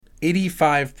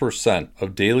85%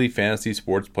 of daily fantasy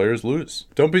sports players lose.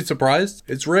 Don't be surprised,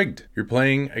 it's rigged. You're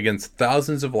playing against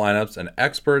thousands of lineups and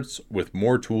experts with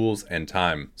more tools and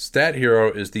time. Stat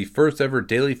Hero is the first ever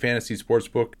daily fantasy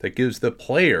sportsbook that gives the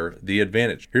player the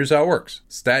advantage. Here's how it works.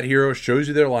 Stat Hero shows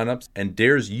you their lineups and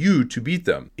dares you to beat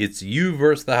them. It's you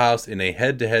versus the house in a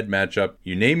head-to-head matchup.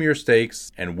 You name your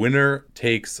stakes and winner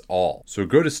takes all. So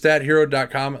go to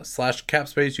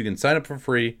stathero.com/capspace. You can sign up for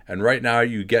free, and right now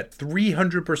you get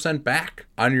 300% back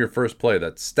on your first play.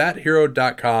 That's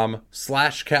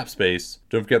stathero.com/capspace.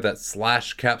 Don't forget that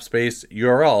 /capspace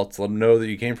URL to let them know that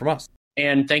you came from us.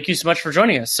 And thank you so much for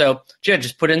joining us. So, Jed,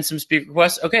 just put in some speaker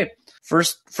requests. Okay,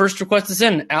 first request is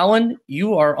in. Alan,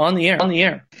 you are on the air.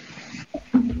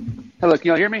 Hello, can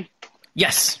you all hear me?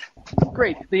 Yes.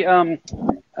 Great. The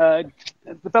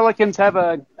Pelicans have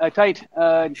a tight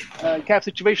cap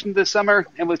situation this summer,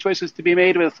 and with choices to be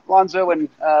made with Lonzo and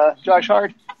Josh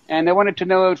Hart. And I wanted to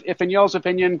know if in y'all's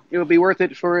opinion, it would be worth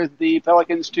it for the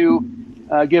Pelicans to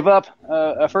give up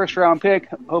a first-round pick,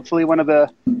 hopefully one of the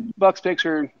Bucks picks,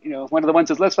 or one of the ones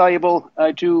that's less valuable,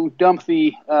 to dump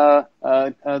the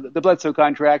Bledsoe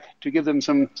contract to give them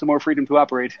some more freedom to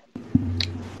operate.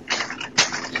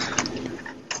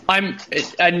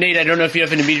 Nate, I don't know if you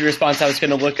have an immediate response. I was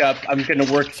going to look up. I'm going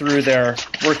to work through their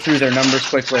numbers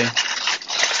quickly.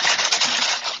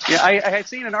 Yeah, I had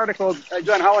seen an article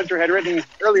John Hollinger had written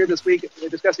earlier this week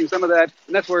discussing some of that,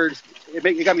 and that's where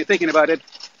it got me thinking about it.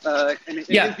 And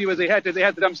his view was they had to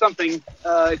dump something,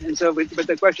 and so but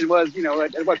the question was,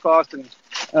 at what cost? And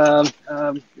I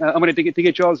wanted to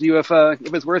get y'all's view if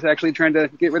it's worth actually trying to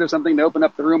get rid of something to open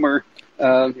up the room, or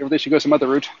if they should go some other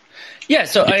route. Yeah.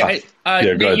 So go ahead,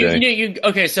 Danny.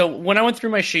 Okay. So when I went through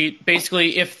my sheet,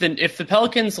 basically, if the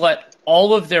Pelicans let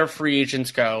all of their free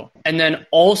agents go and then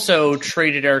also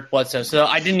traded Eric Bledsoe, so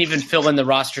I didn't even fill in the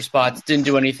roster spots, didn't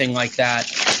do anything like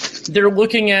that. They're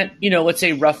looking at, let's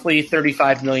say roughly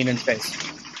 $35 million in space.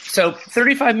 So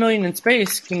 $35 million in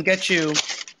space can get you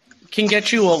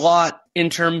a lot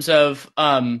in terms of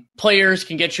players,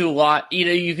 can get you a lot.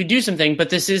 You could do something,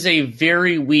 but this is a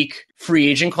very weak free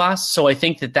agent class. So I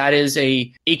think that is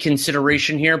a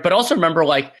consideration here. But also remember,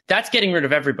 that's getting rid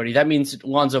of everybody. That means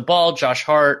Lonzo Ball, Josh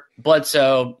Hart,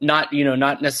 Bledsoe, not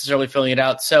necessarily filling it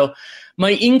out. So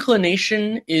my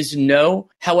inclination is no.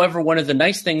 However, one of the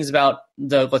nice things about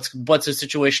the Bledsoe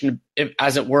situation,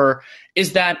 as it were,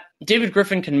 is that David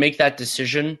Griffin can make that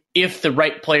decision if the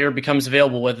right player becomes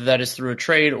available, whether that is through a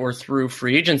trade or through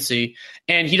free agency.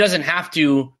 And he doesn't have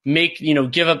to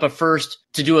give up a first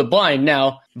to do it blind.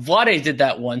 Now, Vlade did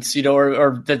that once,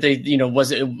 or that they,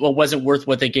 wasn't worth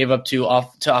what they gave up to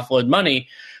offload money.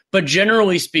 But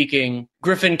generally speaking,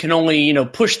 Griffin can only,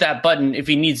 push that button if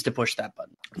he needs to push that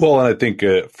button. Well, and I think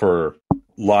for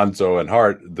Lonzo and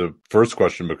Hart, the first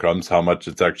question becomes how much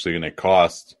it's actually going to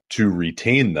cost to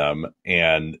retain them.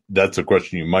 And that's a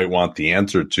question you might want the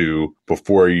answer to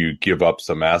before you give up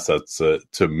some assets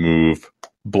to move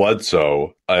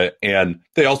Bledsoe. And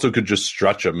they also could just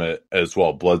stretch him as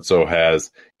well. Bledsoe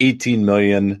has $18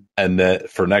 million and then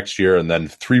for next year, and then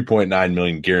 $3.9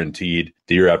 million guaranteed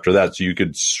the year after that. So you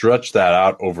could stretch that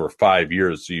out over 5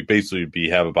 years. So you basically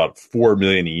have about $4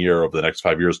 million a year over the next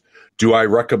 5 years. Do I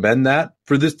recommend that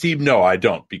for this team? No, I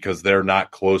don't, because they're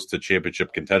not close to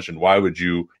championship contention. Why would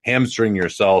you hamstring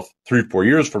yourself 3-4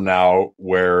 years from now,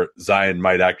 where Zion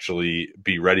might actually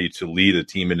be ready to lead a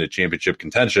team into championship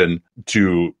contention,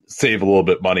 to save a little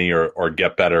bit money or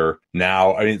get better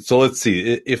now? I mean, so let's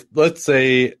see. Let's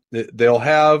say they'll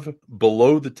have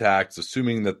below the tax,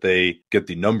 assuming that they get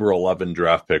the number 11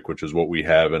 draft pick, which is what we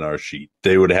have in our sheet,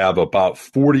 they would have about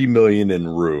 $40 million in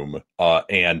room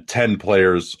and 10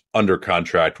 players under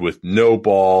contract with no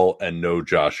Ball and no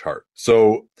Josh Hart.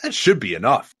 So that should be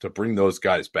enough to bring those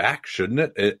guys back,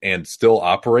 shouldn't it? And still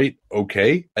operate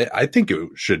okay. I think it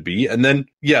should be. And then,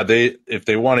 if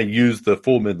they want to use the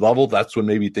full mid-level, that's when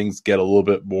maybe things get a little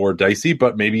bit more dicey,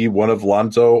 but maybe one of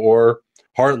Lonzo or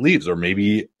Hart leaves, or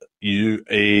maybe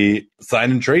a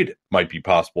sign and trade might be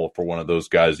possible for one of those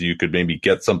guys. You could maybe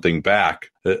get something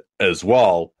back as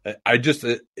well.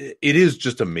 It is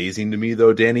just amazing to me,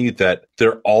 though, Danny, that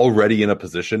they're already in a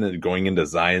position and going into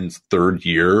Zion's third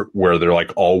year where they're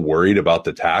all worried about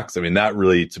the tax. I mean, that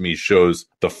really, to me, shows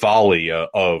the folly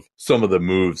of some of the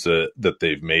moves that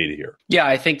they've made here. Yeah,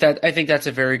 I think that's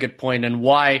a very good point, and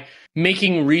why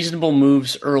making reasonable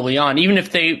moves early on, even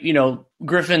if they,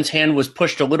 Griffin's hand was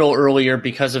pushed a little earlier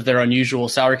because of their unusual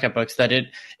salary cap books, that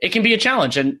it can be a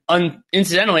challenge. And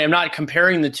incidentally, I'm not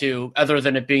comparing the two other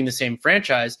than it being the same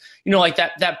franchise. Like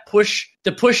that push,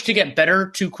 the push to get better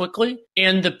too quickly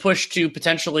and the push to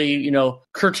potentially,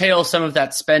 curtail some of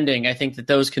that spending. I think that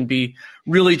those can be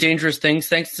really dangerous things.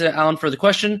 Thanks to Alan for the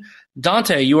question.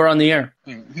 Dante, you are on the air.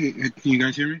 Hey, can you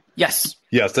guys hear me? Yes.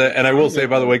 Yes, and I will say,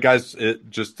 by the way, guys,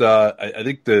 I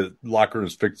think the locker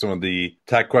room's fixed some of the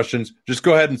tech questions. Just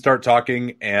go ahead and start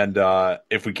talking, and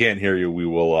if we can't hear you, we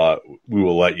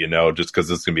will let you know, just because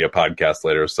this is going to be a podcast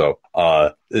later. So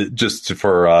just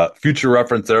for future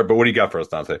reference there. But what do you got for us,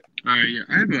 Dante? All right, yeah,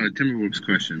 I have a Timberwolves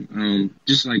question.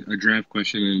 Just like a draft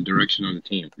question and direction on the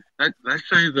team. Let's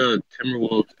say the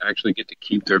Timberwolves actually get to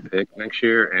keep their pick next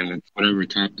year, and it's whatever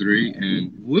top 3.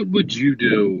 And what would you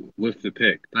do with the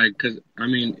pick? Like, because I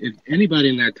mean, if anybody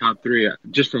in that top 3,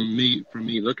 just from me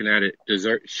looking at it,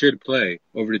 should play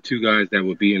over the 2 guys that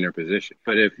would be in their position.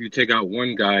 But if you take out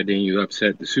one guy, then you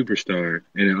upset the superstar,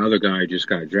 and the other guy just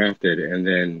got drafted. And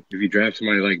then if you draft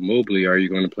somebody like Mobley, are you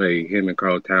going to play him and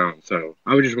Karl Towns? So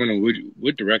I was just wondering,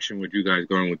 what direction would you guys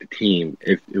go in with the team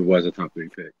if it was a top 3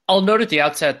 pick? I'll note at the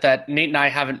outset that Nate and I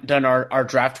haven't done our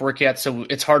draft work yet, so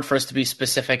it's hard for us to be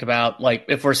specific about, like,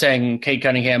 if we're saying Cade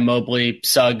Cunningham, Mobley,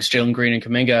 Suggs, Jalen Green, and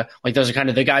Kuminga, like, those are kind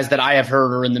of the guys that I have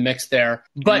heard are in the mix there.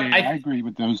 But yeah, I agree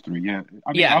with those 3, yeah.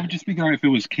 I would just speak on if it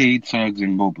was Cade, Suggs,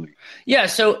 and Mobley. Yeah,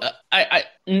 so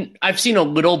I've seen a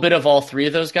little bit of all 3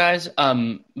 of those guys.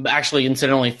 Actually,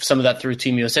 incidentally, some of that through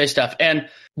Team USA stuff. And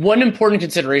one important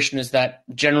consideration is that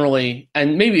generally,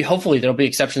 and maybe hopefully there'll be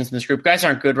exceptions in this group, guys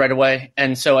aren't good right away.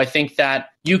 And so I think that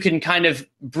you can kind of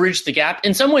bridge the gap.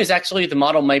 In some ways, actually, the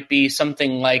model might be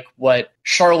something like what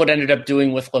Charlotte ended up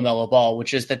doing with LaMelo Ball,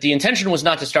 which is that the intention was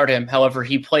not to start him. However,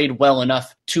 he played well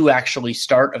enough to actually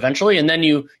start eventually. And then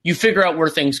you figure out where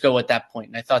things go at that point.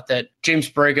 And I thought that James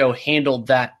Borrego handled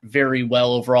that very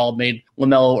well overall, made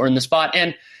LaMelo earn the spot.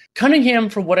 And Cunningham,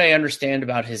 for what I understand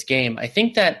about his game, I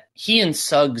think that he and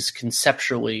Suggs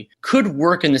conceptually could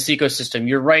work in this ecosystem.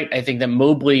 You're right. I think that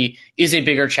Mobley is a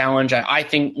bigger challenge. I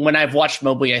think when I've watched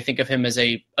Mobley, I think of him as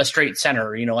a straight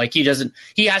center. Like he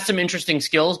has some interesting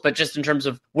skills, but just in terms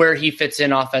of where he fits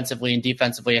in offensively and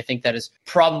defensively, I think that is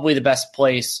probably the best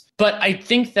place. But I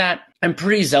think that I'm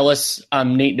pretty zealous.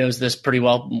 Nate knows this pretty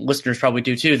well. Listeners probably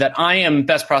do too, that I am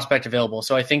best prospect available.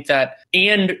 So I think that,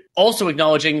 and also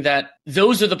acknowledging that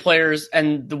those are the players,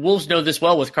 and the Wolves know this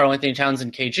well with Karl Anthony Towns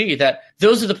and KG, that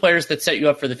those are the players that set you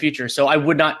up for the future. So I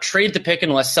would not trade the pick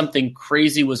unless something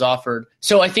crazy was offered.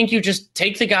 So I think you just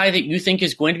take the guy that you think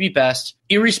is going to be best,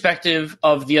 irrespective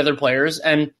of the other players,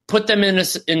 and put them in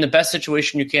the best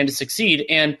situation you can to succeed.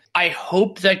 And I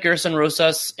hope that Gerson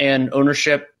Rosas and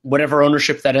ownership, whatever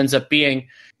ownership that ends up being,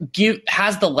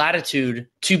 has the latitude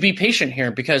to be patient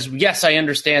here. Because yes, I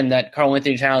understand that Karl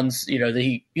Anthony Towns,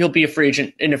 he'll be a free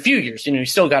agent in a few years.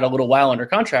 He's still got a little while under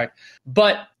contract,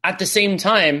 but at the same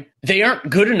time, they aren't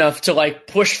good enough to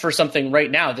push for something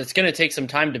right now. That's going to take some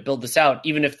time to build this out,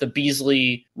 even if the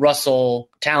Beasley, Russell,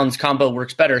 Towns combo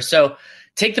works better. So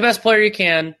take the best player you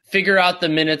can, figure out the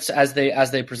minutes as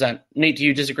they present. Nate, do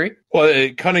you disagree? Well,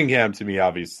 Cunningham, to me,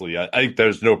 obviously, I think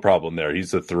there's no problem there.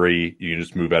 He's a 3. You can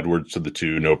just move Edwards to the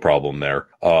 2, no problem there.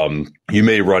 You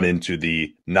may run into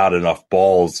the not enough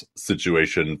balls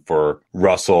situation for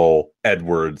Russell,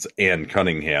 Edwards, and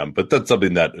Cunningham, but that's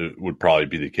something that would probably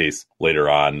be the case later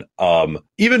on.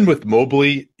 Even with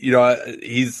Mobley,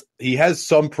 he has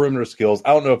some perimeter skills.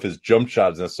 I don't know if his jump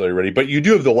shot is necessarily ready, but you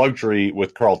do have the luxury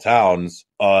with Karl Towns.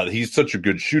 He's such a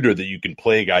good shooter that you can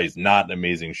play a guy who's not an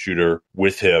amazing shooter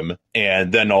with him.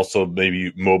 And then also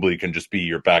maybe Mobley can just be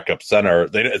your backup center.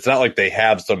 It's not like they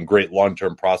have some great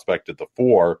long-term prospect at the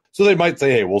 4. So they might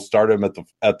say, hey, we'll start him at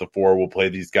the 4. We'll play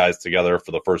these guys together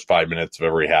for the first 5 minutes of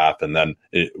every half. And then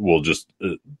we'll just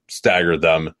stagger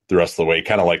them the rest of the way.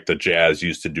 Kind of like the Jazz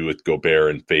used to do with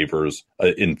Gobert and Favors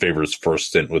first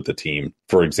stint with the team,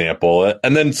 for example.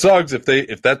 And then Suggs, if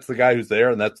that's the guy who's there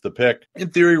and that's the pick, in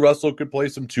theory, Russell could play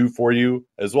some 2 for you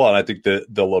as well. And I think the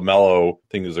LaMelo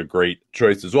thing is a great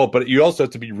choice as well. But you also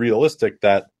have to be realistic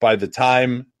that by the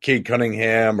time Cade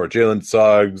Cunningham or Jalen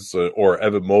Suggs or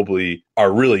Evan Mobley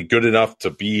are really good enough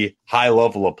to be high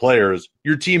level of players,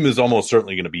 your team is almost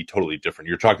certainly going to be totally different.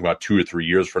 You're talking about 2 or 3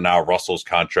 years from now. Russell's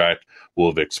contract will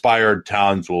have expired.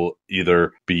 Towns will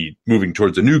either be moving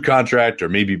towards a new contract or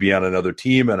maybe be on another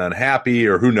team and unhappy,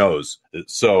 or who knows.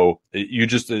 So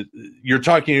you're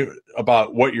talking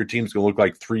about what your team's going to look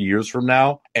like 3 years from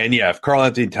now. And yeah, if Karl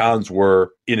Anthony Towns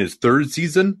were in his third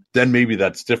season, then maybe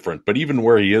that's different. But even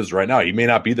where he is right now, he may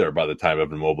not be there by the time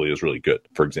Evan Mobley is really good,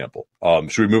 for example.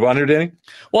 Should we move on here, Danny?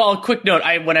 Well, a quick note.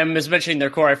 When I was mentioning their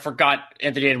core, I forgot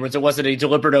Anthony Edwards. It wasn't a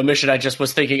deliberate omission. I just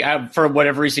was thinking, for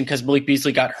whatever reason, because Malik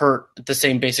Beasley got hurt at the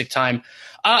same basic time.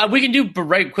 We can do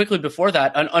right quickly before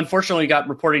that. Unfortunately, we got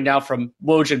reporting now from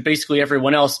Woj and basically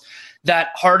everyone else that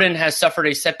Harden has suffered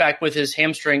a setback with his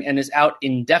hamstring and is out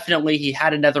indefinitely. He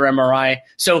had another MRI.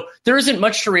 So there isn't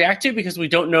much to react to because we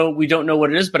don't know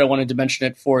what it is, but I wanted to mention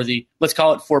it let's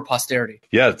call it for posterity.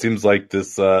 Yeah, it seems like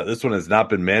this one has not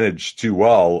been managed too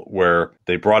well, where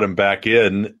they brought him back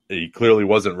in. He clearly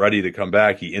wasn't ready to come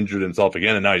back. He injured himself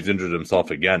again, and now he's injured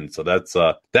himself again. So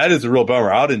that is a real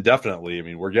bummer. Out indefinitely. I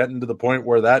mean, we're getting to the point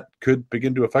where that could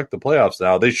begin to affect the playoffs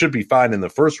now. They should be fine in the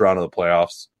first round of the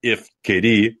playoffs if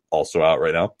KD, also out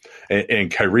right now, and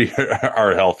Kyrie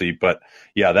are healthy. But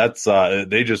yeah, that's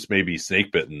they just may be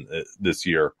snake bitten this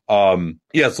year.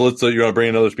 Yeah, so let's. You want to bring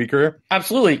another speaker here?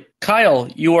 Absolutely, Kyle,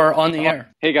 you are on the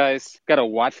air. Hey guys, got a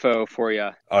Watfo for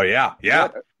you. Oh yeah.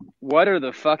 What are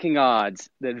the fucking odds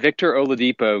that Victor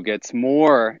Oladipo gets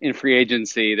more in free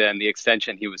agency than the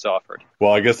extension he was offered?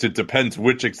 Well, I guess it depends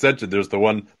which extension. There's the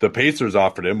one the Pacers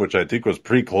offered him, which I think was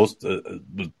pretty close to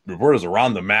the reporters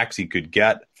around the max he could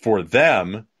get for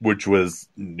them, which was,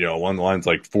 along the lines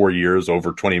like 4 years,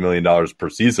 over $20 million per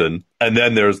season. And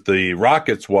then there's the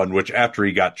Rockets one, which after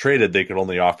he got traded, they could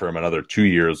only offer him another 2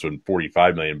 years and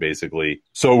 $45 million basically.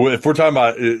 So if we're talking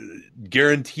about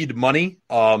guaranteed money,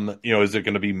 is it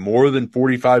going to be more than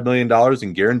 $45 million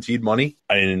in guaranteed money?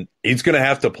 I mean, he's going to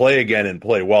have to play again and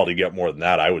play well to get more than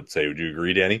that, I would say. Would you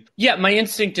agree, Danny? Yeah, my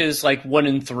instinct is like 1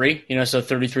 in 3, so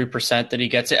 33% that he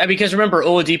gets it. Because remember,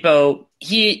 Oladipo,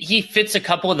 he fits a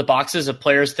couple of the boxes of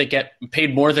players that get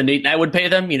paid more than Nate and I would pay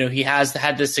them. He has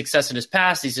had this success in his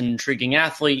past. He's an intriguing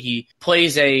athlete. He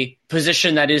plays a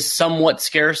position that is somewhat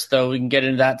scarce, though. We can get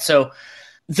into that. So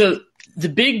the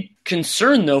big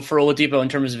concern, though, for Oladipo in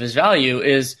terms of his value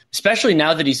is, especially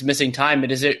now that he's missing time,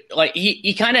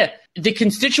 the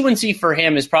constituency for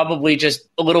him is probably just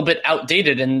a little bit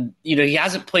outdated. And, he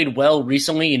hasn't played well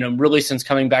recently, really since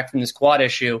coming back from this quad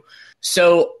issue.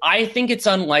 So I think it's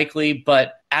unlikely,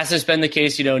 but as has been the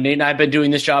case, Nate and I have been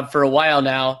doing this job for a while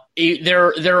now.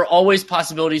 There are always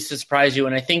possibilities to surprise you.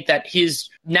 And I think that his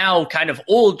now kind of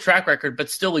old track record, but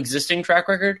still existing track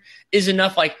record is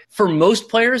enough. Like for most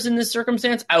players in this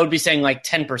circumstance, I would be saying like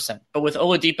 10%. But with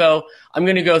Oladipo, I'm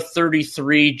going to go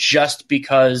 33 just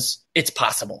because it's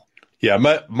possible. Yeah,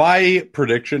 my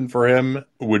prediction for him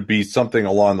would be something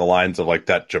along the lines of like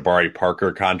that Jabari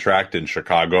Parker contract in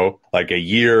Chicago, like a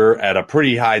year at a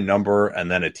pretty high number and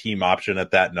then a team option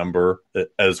at that number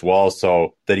as well,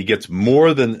 so that he gets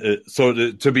more than.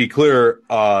 So to be clear,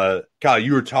 Kyle,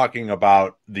 you were talking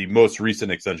about the most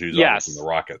recent extension he was on from the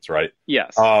Rockets, right?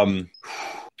 Yes.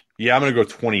 Yeah, I'm going to go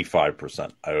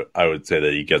 25%. I would say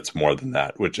that he gets more than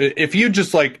that, which if you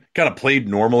just like kind of played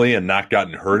normally and not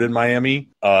gotten hurt in Miami,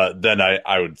 then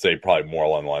I would say probably more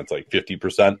along the lines like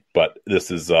 50%. But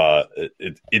this is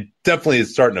it definitely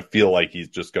is starting to feel like he's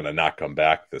just going to not come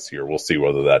back this year. We'll see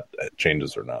whether that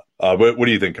changes or not. But what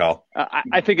do you think, Kyle?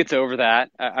 I think it's over that.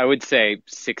 I would say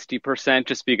 60%,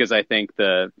 just because I think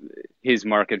his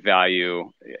market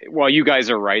value, while you guys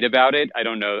are right about it, I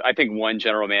don't know. I think one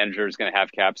general manager is going to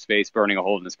have cap space burning a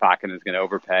hole in his pocket and is going to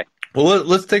overpay. Well,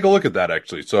 let's take a look at that,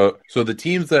 actually. So the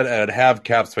teams that have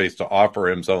cap space to offer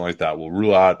him something like that will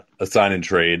rule out a sign and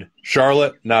trade.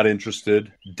 Charlotte, not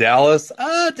interested. Dallas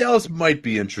might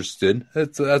be interested.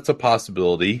 That's a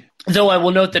possibility. Though I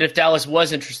will note that if Dallas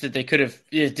was interested, they could have.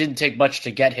 It didn't take much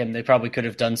to get him. They probably could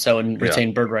have done so and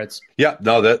retained bird rights. Yeah,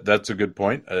 no, that's a good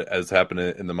point. As happened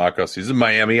in the mock-off season,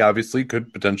 Miami obviously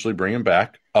could potentially bring him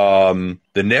back. The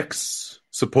Knicks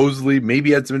supposedly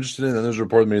maybe had some interest in it, and then there's a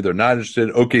report maybe they're not interested.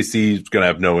 OKC is going to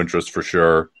have no interest for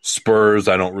sure. Spurs,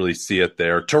 I don't really see it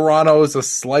there. Toronto is a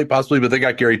slight possibility, but they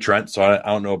got Gary Trent, so I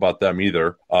don't know about them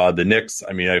either. The Knicks,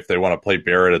 I mean, if they want to play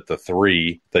Barrett at the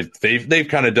 3, they've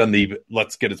kind of done the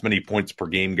let's get as many points per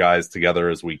game guys together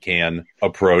as we can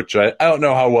approach. I don't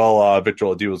know how well Victor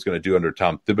Oladipo is going to do under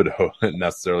Tom Thibodeau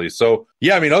necessarily. So,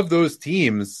 yeah, I mean, of those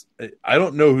teams, I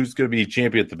don't know who's going to be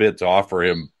champion at the bit to offer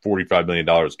him $45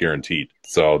 million guaranteed.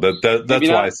 So that's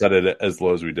why I said it as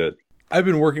low as we did. I've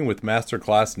been working with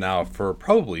Masterclass now for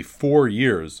probably 4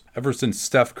 years, ever since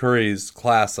Steph Curry's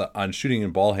class on shooting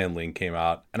and ball handling came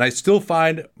out. And I still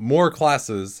find more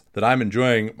classes that I'm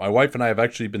enjoying. My wife and I have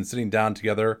actually been sitting down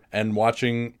together and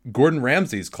watching Gordon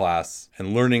Ramsay's class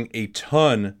and learning a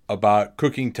ton about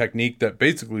cooking technique that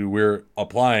basically we're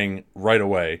applying right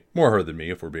away. More her than me,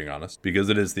 if we're being honest, because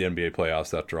it is the NBA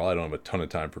playoffs after all. I don't have a ton of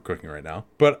time for cooking right now.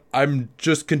 But I'm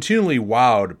just continually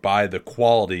wowed by the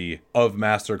quality of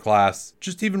Masterclass.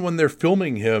 Just even when they're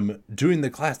filming him doing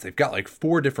the class, they've got like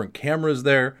 4 different cameras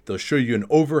there. They'll show you an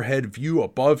overhead view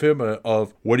above him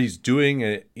of what he's doing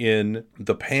in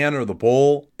the pan or the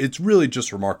bowl. It's really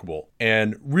just remarkable.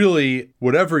 And really,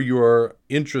 whatever your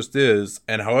interest is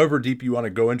and however deep you want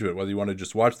to go into it, whether you want to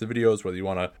just watch the videos, whether you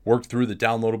want to work through the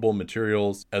downloadable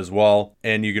materials as well.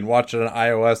 And you can watch it on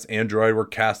iOS, Android. We're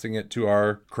casting it to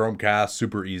our Chromecast,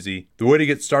 super easy. The way to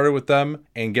get started with them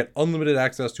and get unlimited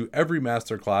access to every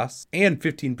masterclass and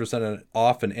 15%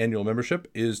 off an annual membership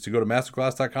is to go to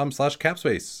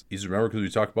masterclass.com/capspace. Easy to remember because we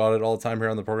talk about it all the time here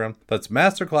on the program. That's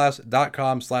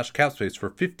masterclass.com/capspace for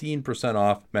 15%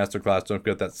 off Masterclass. Don't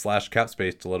forget that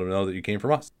 /capspace to let them know that you came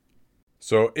from us.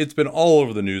 So it's been all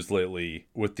over the news lately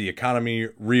with the economy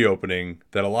reopening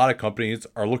that a lot of companies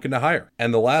are looking to hire.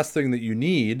 And the last thing that you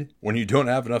need when you don't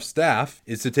have enough staff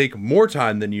is to take more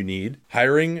time than you need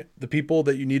hiring the people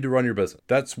that you need to run your business.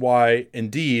 That's why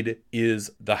Indeed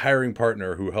is the hiring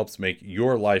partner who helps make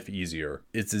your life easier.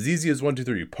 It's as easy as 1, 2,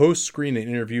 3. You post, screen, and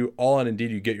interview all on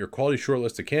Indeed. You get your quality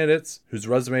shortlist of candidates whose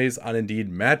resumes on Indeed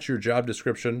match your job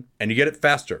description, and you get it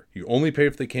faster. You only pay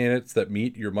for the candidates that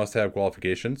meet your must-have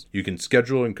qualifications. You can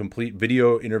schedule and complete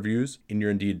video interviews in your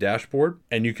Indeed dashboard,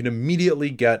 and you can immediately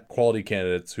get quality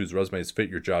candidates whose resumes fit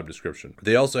your job description.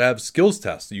 They also have skills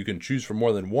tests that you can choose from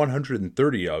more than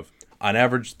 130 of. On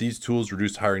average, these tools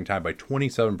reduce hiring time by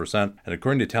 27%, and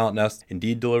according to Talent Nest,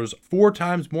 Indeed delivers 4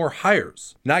 times more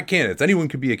hires. Not candidates. Anyone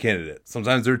can be a candidate.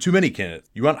 Sometimes there are too many candidates.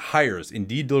 You want hires.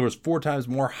 Indeed delivers 4 times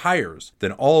more hires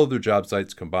than all other job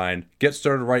sites combined. Get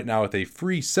started right now with a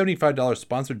free $75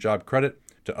 sponsored job credit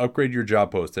to upgrade your job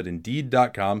post at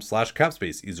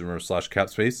Indeed.com/capspace. Easy to remember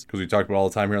 /capspace because we talk about it all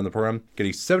the time here on the program. Get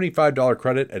a $75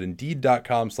 credit at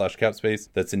Indeed.com/capspace.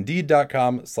 That's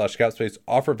Indeed.com/capspace.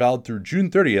 Offer valid through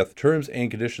June 30th. Terms and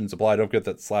conditions apply. Don't get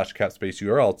that /capspace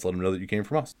URL to let them know that you came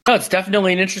from us. Oh, it's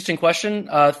definitely an interesting question.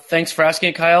 Thanks for asking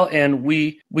it, Kyle. And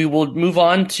we will move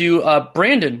on to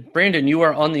Brandon. Brandon, you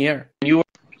are on the air.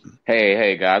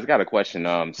 Hey guys, got a question.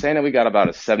 Saying that we got about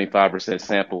a 75%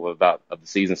 sample of the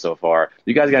season so far.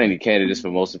 You guys got any candidates for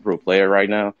most improved player right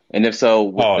now? And if so,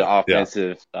 with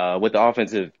the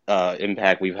offensive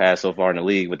impact we've had so far in the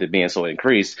league, with it being so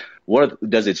increased, what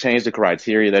does it change the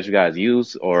criteria that you guys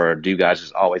use, or do you guys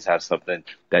just always have something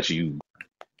that you?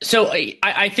 So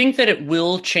I think that it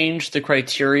will change the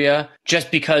criteria just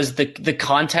because the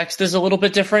context is a little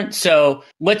bit different. So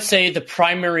let's say the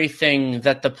primary thing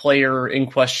that the player in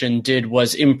question did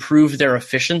was improve their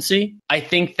efficiency. I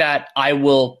think that I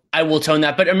will tone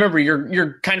that. But remember,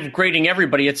 you're kind of grading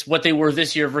everybody. It's what they were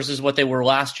this year versus what they were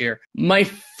last year. My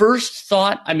first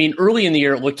thought, early in the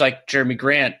year, it looked like Jeremy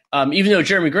Grant. Even though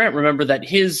Jeremy Grant, remember that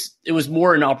it was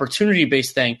more an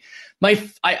opportunity-based thing.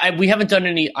 We haven't done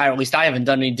any, at least I haven't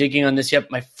done any digging on this yet.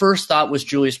 My first thought was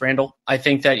Julius Randle. I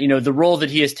think that, the role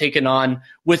that he has taken on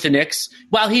with the Knicks,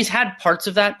 while he's had parts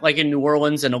of that, like in New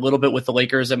Orleans and a little bit with the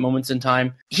Lakers at moments in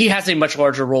time, he has a much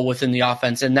larger role within the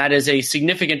offense. And that is a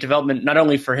significant development, not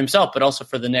only for himself, but also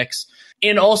for the Knicks.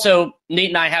 And also, Nate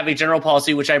and I have a general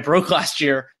policy, which I broke last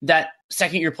year, that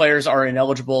second-year players are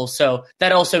ineligible. So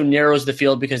that also narrows the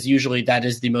field because usually that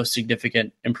is the most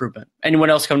significant improvement.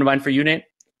 Anyone else come to mind for you, Nate?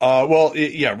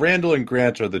 Randall and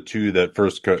Grant are the two that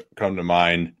first come to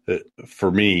mind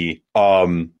for me. I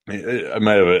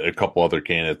might have a couple other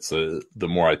candidates the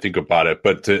more I think about it.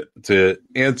 But to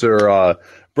answer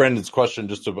Brandon's question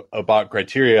just about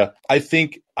criteria, I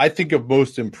think of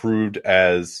most improved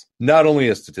as not only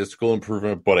a statistical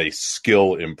improvement, but a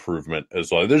skill improvement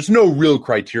as well. There's no real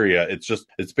criteria.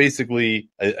 It's basically,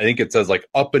 I think it says like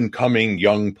up and coming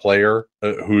young player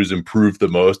who's improved the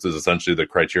most is essentially the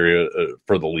criteria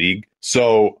for the league.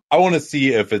 So I want to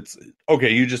see if it's,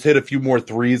 okay, you just hit a few more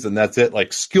threes and that's it.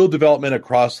 Like skill development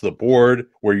across the board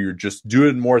where you're just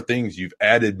doing more things. You've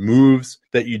added moves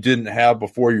that you didn't have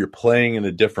before. You're playing in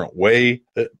a different way.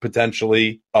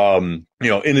 potentially. In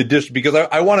addition, because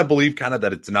I want to believe kind of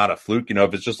that it's not a fluke.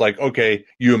 If it's just like, okay,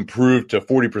 you improved to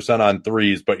 40% on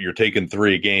threes, but you're taking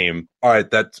 3 a game. All right,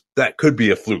 that could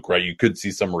be a fluke, right? You could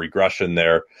see some regression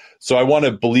there. So I want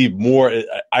to believe more.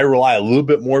 I rely a little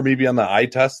bit more maybe on the eye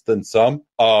test than some.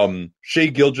 Shai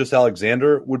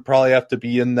Gilgeous-Alexander would probably have to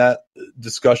be in that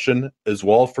discussion as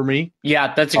well for me.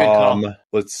 Yeah, that's a good call.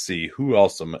 Let's see. Who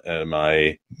else am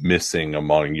I missing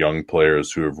among young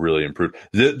players who have really improved?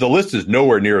 The list is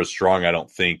nowhere near as strong, I don't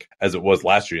think, as it was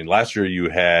last year. And last year you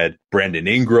had Brandon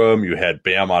Ingram, you had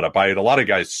Bam Adebayo, a lot of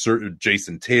guys,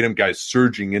 Jason Tatum, guys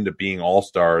surging into being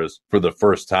all-stars for the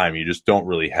first time. You just don't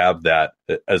really have that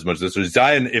as much. So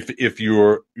Zion, if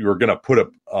you're going to put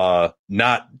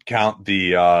not count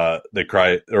the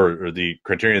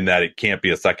criterion that it can't be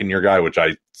a second-year guy, which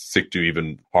I stick to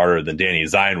even harder than Danny,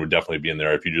 Zion would definitely be in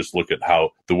there if you just look at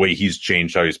how the way he's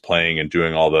changed, how he's playing and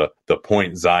doing all the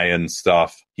point Zion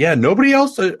stuff. Yeah, nobody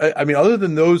else. I mean, other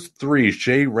than those 3,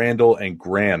 Shea, Randall, and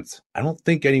Grant, I don't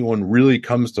think anyone really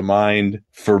comes to mind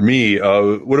for me.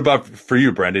 What about for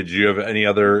you, Brandon? Did you have any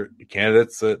other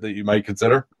candidates that you might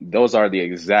consider? Those are the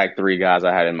exact 3 guys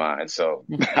I had in mind. So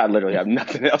I literally have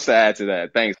nothing else to add to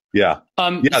that. Thanks. Yeah.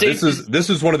 This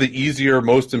is one of the easier,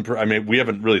 most I mean, we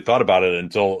haven't really thought about it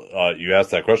until you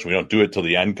asked that question. We don't do it till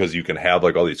the end because you can have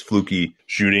like all these fluky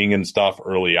shooting and stuff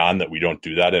early on that we don't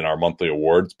do that in our monthly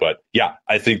awards. But yeah,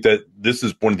 I think that this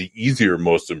is one of the easier,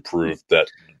 most improved that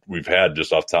we've had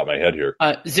just off the top of my head here.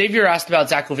 Xavier asked about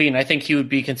Zach LaVine. I think he would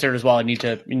be considered as well. I need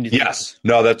to yes.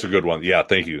 No, that's a good one. Yeah,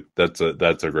 thank you. That's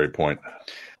a great point.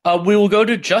 We will go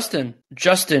to Justin.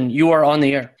 Justin, you are on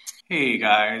the air. Hey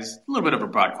guys, a little bit of a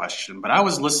broad question, but I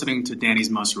was listening to Danny's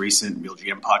most recent Real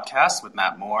GM podcast with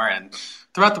Matt Moore, and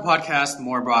throughout the podcast,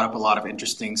 Moore brought up a lot of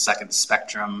interesting second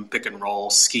spectrum pick and roll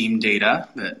scheme data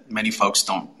that many folks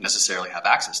don't necessarily have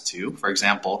access to. For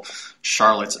example,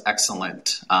 Charlotte's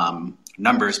excellent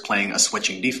numbers playing a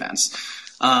switching defense.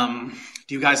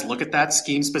 Do you guys look at that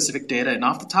scheme specific data? And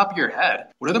off the top of your head,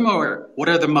 what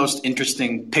are the most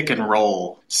interesting pick and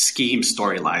roll scheme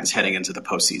storylines heading into the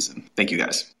postseason? Thank you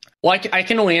guys. Well, I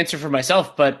can only answer for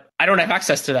myself, but I don't have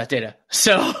access to that data.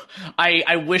 So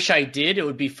I wish I did. It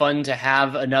would be fun to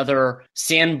have another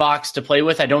sandbox to play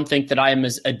with. I don't think that I am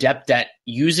as adept at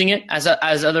using it as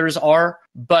others are,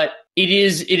 but it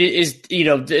is,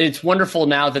 it's wonderful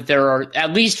now that there are,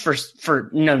 at least for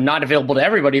not available to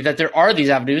everybody, that there are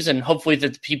these avenues, and hopefully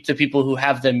that the people who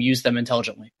have them use them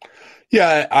intelligently.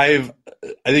 Yeah, I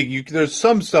think there's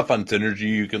some stuff on Synergy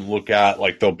you can look at,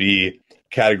 like there'll be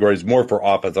categories more for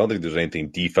offense. I don't think there's anything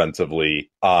defensively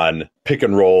on pick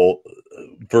and roll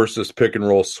versus pick and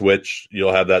roll switch.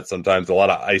 You'll have that sometimes. A lot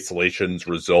of isolations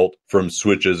result from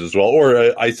switches as well,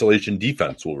 or isolation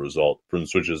defense will result from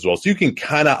switches as well. So you can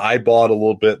kind of eyeball it a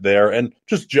little bit there. And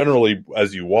just generally,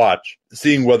 as you watch,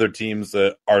 seeing whether teams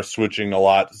are switching a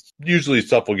lot, usually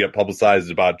stuff will get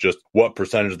publicized about just what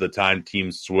percentage of the time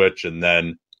teams switch, and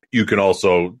then you can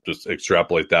also just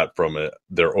extrapolate that from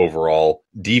their overall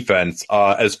defense.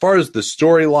 As far as the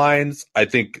storylines, I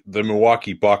think the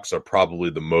Milwaukee Bucks are probably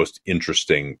the most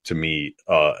interesting to me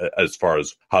as far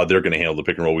as how they're going to handle the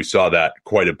pick and roll. We saw that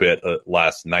quite a bit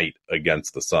last night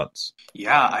against the Suns.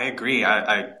 Yeah, I agree.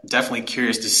 I'm definitely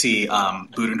curious to see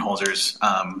Budenholzer's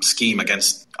scheme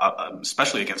against,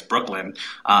 especially against Brooklyn.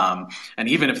 And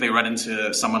even if they run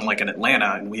into someone like an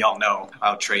Atlanta, and we all know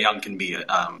how Trae Young can be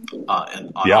on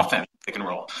offense, pick and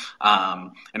roll.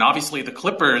 And obviously the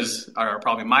Clippers are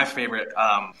probably my favorite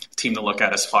team to look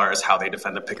at as far as how they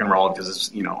defend the pick and roll,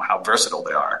 because how versatile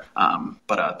they are.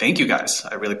 But thank you guys.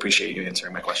 I really appreciate you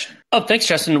answering my question. Oh, thanks,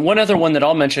 Justin. One other one that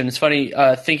I'll mention. It's funny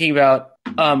thinking about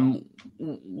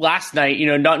last night,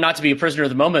 not to be a prisoner of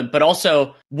the moment, but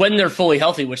also when they're fully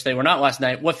healthy, which they were not last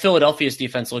night, what Philadelphia's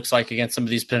defense looks like against some of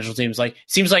these potential teams. Like,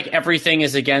 seems like everything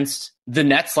is against the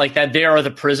Nets, like that. They are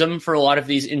the prism for a lot of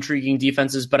these intriguing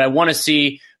defenses, but I want to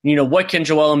see, what can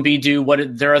Joel Embiid do?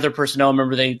 What their other personnel?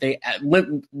 Remember, they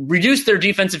reduced their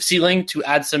defensive ceiling to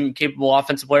add some capable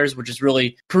offensive players, which has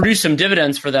really produced some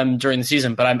dividends for them during the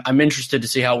season. But I'm interested to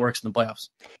see how it works in the playoffs.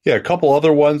 Yeah, a couple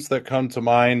other ones that come to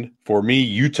mind for me.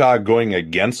 Utah going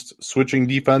against switching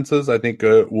defenses, I think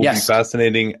will be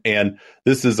fascinating. And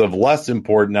this is of less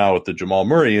import now with the Jamal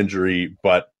Murray injury,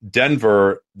 but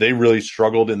Denver, they really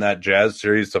struggled in that Jazz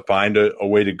series to find a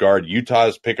way to guard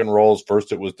Utah's pick and rolls.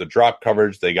 First, it was the drop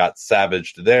coverage. They got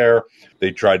savaged there.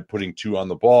 They tried putting 2 on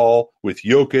the ball with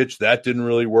Jokic. That didn't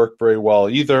really work very well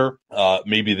either.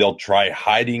 Maybe they'll try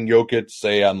hiding Jokic,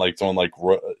 say on like someone like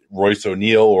Royce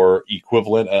O'Neal or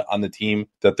equivalent on the team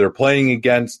that they're playing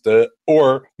against.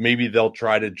 Or maybe they'll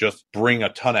try to just bring a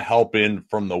ton of help in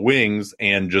from the wings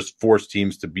and just force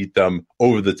teams to beat them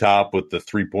over the top with the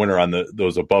 3-pointer on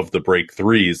those above the break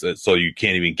threes. So you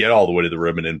can't even get all the way to the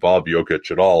rim and involve Jokic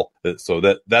at all. So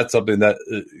that's something that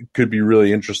could be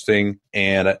really interesting.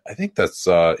 And I think that's,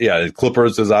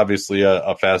 Clippers is obviously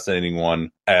a fascinating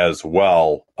one as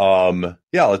well.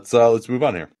 Let's move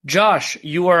on here. Josh,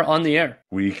 you are on the air.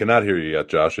 We cannot hear you yet,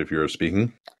 Josh, if you're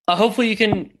speaking. Hopefully you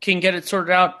can get it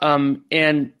sorted out.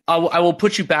 And I will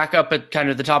put you back up at kind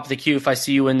of the top of the queue if I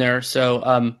see you in there. So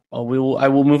I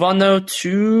will move on though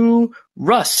to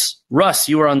Russ. Russ,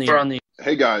 you are on the air.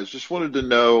 Hey guys, just wanted to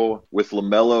know, with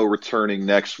LaMelo returning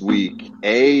next week,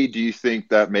 do you think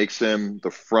that makes him the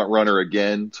front runner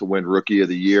again to win Rookie of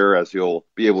the Year, as he'll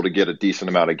be able to get a decent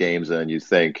amount of games in? You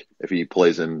think if he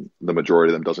plays in the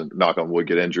majority of them, doesn't, knock on wood,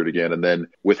 get injured again? And then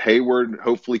with Hayward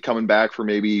hopefully coming back for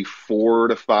maybe 4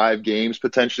 to 5 games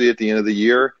potentially at the end of the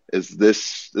year, is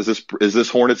this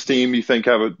Hornets team, you think,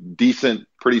 have a decent,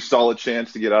 pretty solid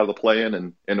chance to get out of the play-in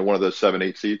and into one of those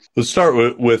 7-8 seeds? Let's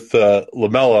start with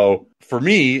LaMelo. For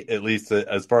me, at least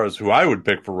as far as who I would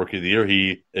pick for Rookie of the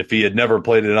Year, if he had never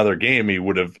played another game, he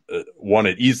would have won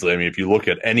it easily. I mean, if you look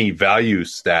at any value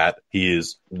stat, he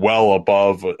is well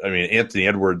above. I mean, Anthony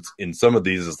Edwards in some of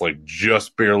these is like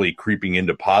just barely creeping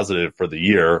into positive for the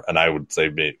year. And I would say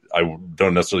I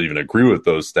don't necessarily even agree with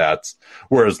those stats.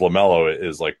 Whereas LaMelo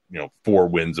is like, 4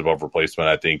 wins above replacement,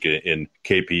 I think, in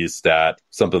KP's stat,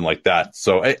 something like that.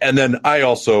 So, and then I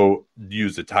also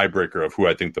use a tiebreaker of who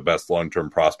I think the best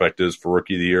long-term prospect is for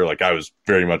Rookie of the Year. Like, I was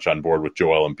very much on board with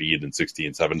Joel Embiid in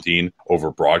 16-17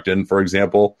 over Brogdon, for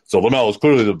example. So LaMelo is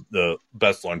clearly the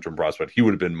best long-term prospect. He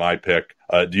would have been my pick.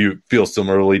 Do you feel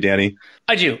similarly, Danny?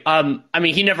 I do. I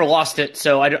mean, he never lost it.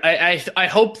 So I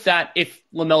hope that if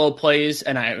LaMelo plays,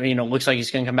 and looks like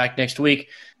he's going to come back next week,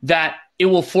 that it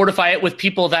will fortify it with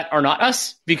people that are not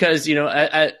us, because,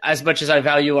 as much as I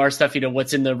value our stuff,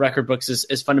 what's in the record books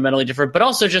is fundamentally different. But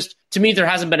also, just to me, there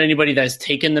hasn't been anybody that has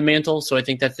taken the mantle. So I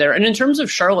think that's there. And in terms of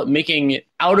Charlotte making it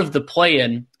out of the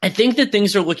play-in, I think that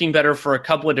things are looking better for a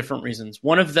couple of different reasons.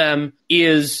 One of them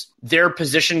is their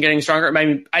position getting stronger. I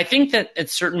mean, I think that at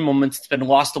certain moments it's been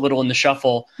lost a little in the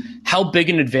shuffle how big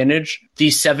an advantage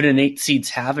these 7 and 8 seeds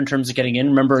have in terms of getting in.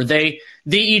 Remember, they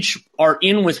each are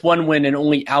in with 1 win and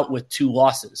only out with 2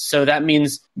 losses. So that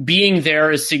means being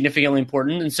there is significantly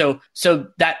important. And so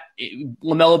that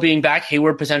LaMelo being back,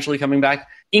 Hayward potentially coming back,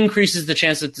 increases the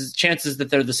chances that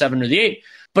they're the 7 or the 8.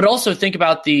 But also think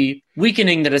about the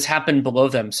weakening that has happened below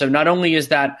them. So not only is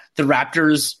that the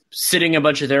Raptors sitting a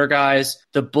bunch of their guys,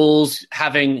 the Bulls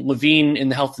having Levine in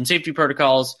the health and safety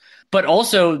protocols, but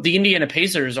also the Indiana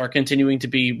Pacers are continuing to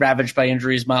be ravaged by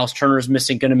injuries. Miles Turner's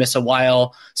going to miss a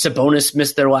while. Sabonis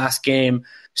missed their last game.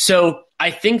 So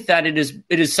I think that it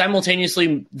is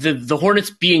simultaneously the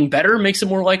Hornets being better makes it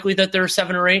more likely that they're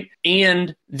 7 or 8,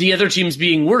 and the other teams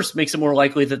being worse makes it more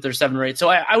likely that they're 7 or 8. So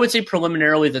I would say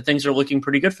preliminarily that things are looking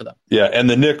pretty good for them. Yeah, and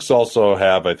the Knicks also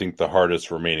have, I think, the hardest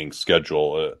remaining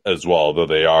schedule as well, though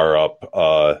they are up.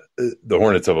 The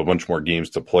Hornets have a bunch more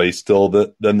games to play still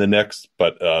than the Knicks,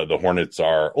 but the Hornets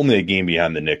are only a game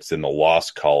behind the Knicks in the loss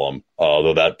column,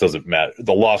 although that doesn't matter.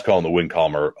 The loss column and the win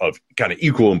column are of kind of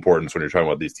equal importance when you're talking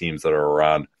about these teams that are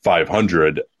around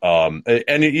 500.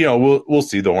 We'll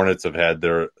see. The Hornets have had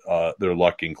their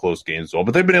luck in close games as well,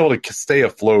 but they've been able to stay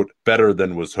afloat better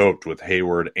than was hoped with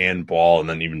Hayward and Ball, and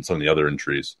then even some of the other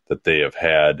injuries that they have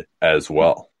had as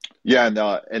well. Yeah,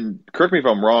 and correct me if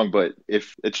I'm wrong, but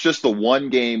if it's just the one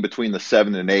game between the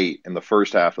 7 and 8 in the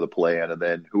first half of the play-in, and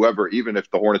then whoever, even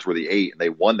if the Hornets were the 8 and they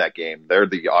won that game, they're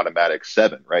the automatic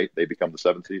 7, right? They become the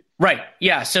 7 seed. Right.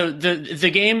 Yeah. So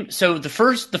the game. So the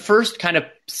first kind of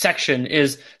section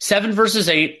is 7 versus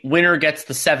 8. Winner gets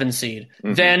the 7 seed.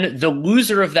 Mm-hmm. Then the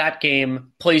loser of that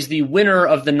game plays the winner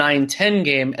of the 9-10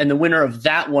 game, and the winner of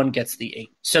that one gets the 8.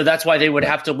 So that's why they would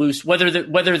have to lose, whether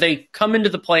they come into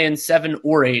the play-in 7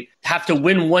 or 8, have to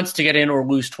win once to get in or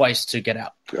lose twice to get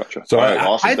out. Gotcha. So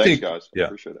awesome. I Thanks, think, guys. Yeah,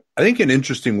 appreciate it. I think an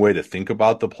interesting way to think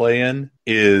about the play-in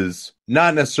is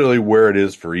not necessarily where it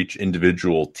is for each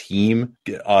individual team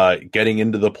getting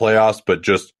into the playoffs, but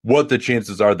just what the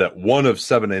chances are that one of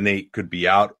 7 and 8 could be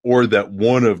out, or that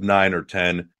one of 9 or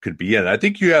 10 could be in. I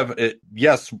think you have,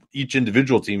 yes, each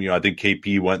individual team, I think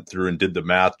KP went through and did the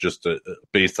math just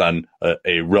based on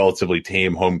a relatively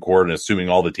tame home court and assuming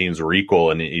all the teams were equal,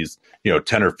 and he's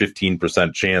 10 or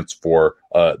 15% chance for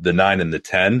the 9 and the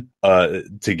 10.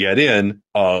 to get in.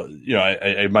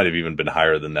 I might have even been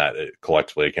higher than that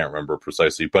collectively. I can't remember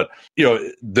precisely, but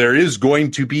there is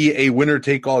going to be a winner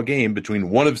take all game between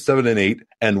one of 7 and 8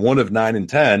 and one of 9 and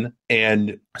 10,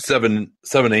 and 7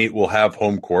 and 8 will have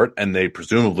home court, and they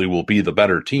presumably will be the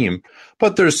better team.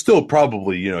 But there's still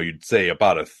probably, you'd say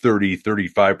about a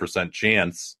 35%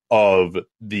 chance of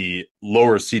the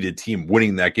lower seeded team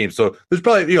winning that game. So there's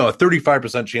probably, a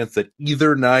 35% chance that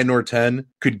either 9 or 10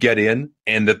 could get in,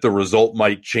 and that the result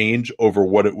might change over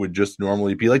what it would just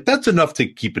normally be. Like, that's enough to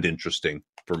keep it interesting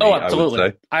for me. Oh,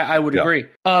 absolutely. I would agree.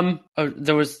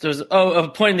 There was a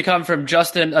point in the comment from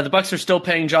Justin. The Bucks are still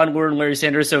paying John Ward and Larry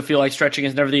Sanders, so feel like stretching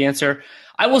is never the answer.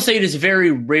 I will say it is very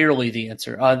rarely the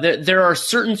answer. There are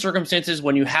certain circumstances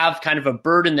when you have kind of a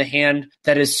bird in the hand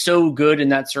that is so good in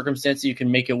that circumstance that you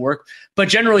can make it work. But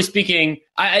generally speaking,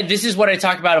 this is what I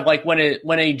talk about of like when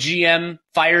a GM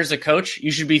fires a coach,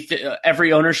 you should be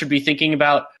every owner should be thinking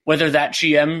about whether that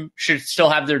GM should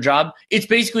still have their job. It's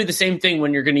basically the same thing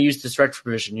when you're going to use the stretch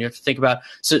provision. You have to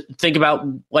think about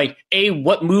like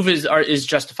what move is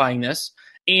justifying this,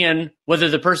 and whether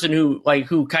the person who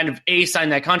kind of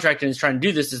signed that contract and is trying to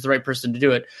do this is the right person to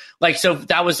do it. So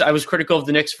I was critical of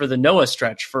the Knicks for the Noah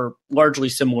stretch for largely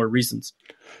similar reasons.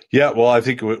 Yeah, well, I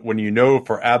think when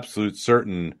for absolute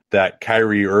certain that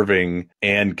Kyrie Irving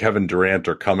and Kevin Durant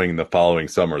are coming the following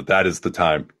summer, that is the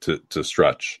time to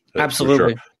stretch.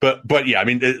 Absolutely. Sure. But yeah, I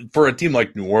mean, for a team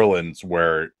like New Orleans,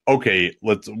 where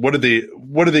what are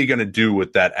they going to do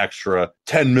with that extra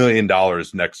 $10 million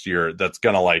next year? That's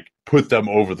going to put them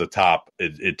over the top.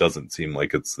 It doesn't seem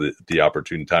like it's the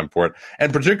opportune time for it,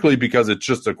 and particularly because it's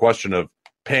just a question of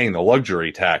paying the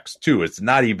luxury tax too. It's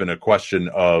not even a question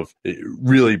of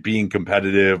really being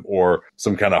competitive or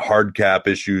some kind of hard cap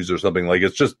issues or something.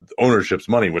 It's just ownership's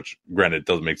money, which granted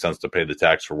doesn't make sense to pay the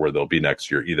tax for where they'll be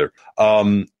next year either.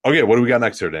 Okay, what do we got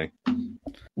next here, Danny?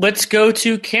 Let's go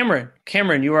to Cameron.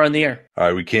 Cameron, you are on the air. All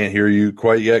right, we can't hear you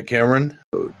quite yet, Cameron.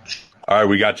 All right,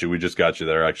 we got you. We just got you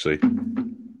there, actually.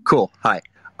 Cool. Hi.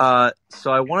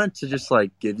 So I wanted to just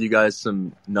give you guys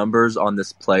some numbers on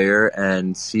this player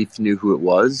and see if you knew who it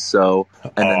was.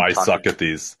 I suck at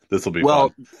these. This will be fun.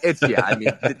 Well,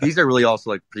 these are really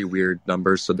also pretty weird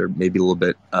numbers, so they're maybe a little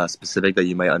bit specific that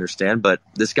you might understand. But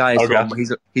this guy,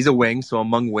 he's a wing, so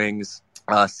among wings,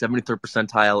 73rd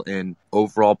percentile in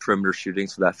overall perimeter shooting,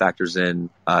 so that factors in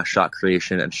shot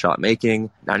creation and shot making.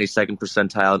 92nd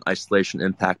percentile in isolation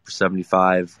impact per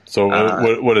 75. So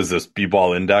what is this,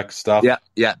 B-ball index stuff? Yeah,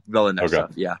 B-ball index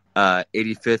stuff, yeah.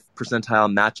 85th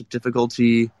percentile matchup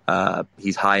difficulty.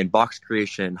 He's high in box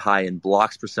creation, high in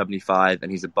blocks per 75,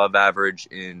 and he's above average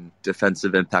in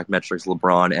defensive impact metrics,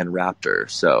 LeBron and Raptor.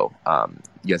 So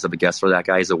you guys have a guess for that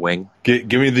guy? He's a wing. Give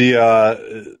me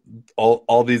the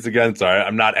all these again. Sorry,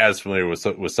 I'm not as familiar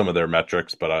with some of their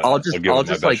metrics, but I'll give him my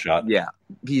best shot. Yeah,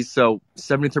 he's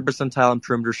 73rd percentile in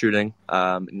perimeter shooting,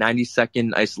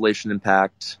 92nd isolation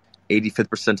impact, 85th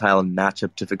percentile in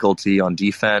matchup difficulty on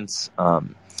defense.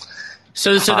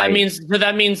 So that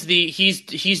means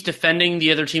he's defending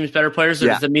the other team's better players, or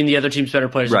does that mean the other team's better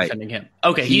players are defending him?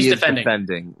 Okay, he's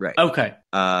defending, right? Okay.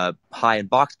 High in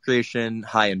box creation,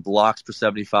 high in blocks per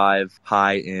 75,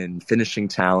 high in finishing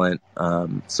talent.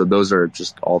 So those are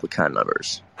just all the kind of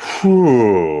numbers.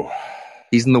 Whew.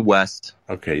 He's in the West.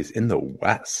 Okay, he's in the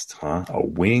West, huh? A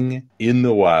wing in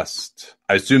the West.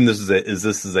 I assume this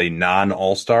is a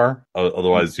non-All-Star.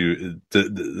 Otherwise,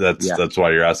 that's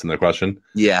why you're asking the question.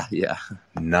 Yeah.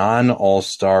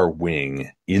 Non-All-Star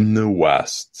wing in the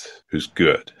West who's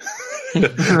good.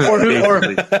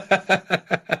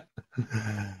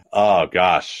 Oh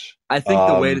gosh. I think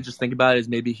the way to just think about it is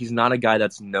maybe he's not a guy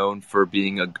that's known for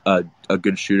being a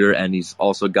good shooter, and he's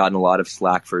also gotten a lot of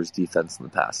slack for his defense in the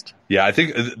past. Yeah, I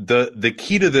think the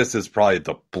key to this is probably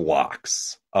the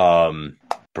blocks. Brandon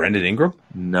Ingram?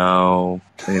 No.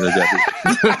 That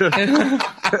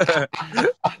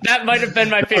might have been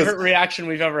my favorite reaction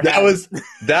we've ever had.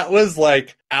 That was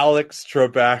like Alex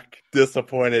Trebek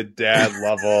disappointed dad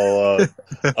level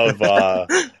of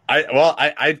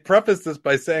I preface this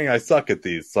by saying I suck at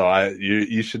these, so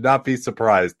you should not be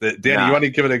surprised. Danny, you want to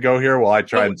give it a go here while I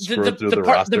try and scroll through the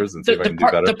rosters and see if I can do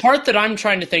better? The part that I'm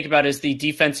trying to think about is the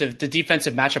defensive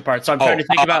matchup part. So I'm trying to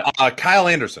think about Kyle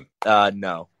Anderson.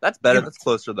 No, that's better. That's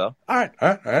closer though. All right.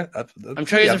 I'm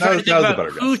trying to think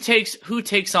about who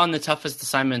takes on the toughest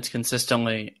assignments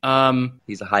consistently.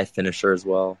 He's a high finisher as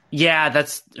well. Yeah,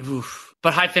 that's. Oof.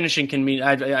 But high finishing can mean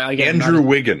Andrew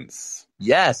Wiggins.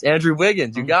 Yes, Andrew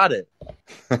Wiggins. You got it.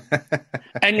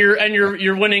 And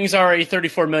your winnings are a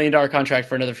 $34 million contract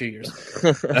for another few years.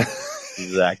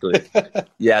 Exactly.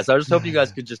 Yeah, so I just hope you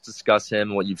guys could just discuss him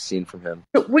and what you've seen from him.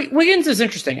 Wiggins is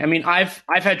interesting. I mean, I've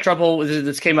had trouble with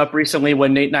this. Came up recently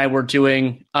when Nate and I were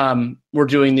doing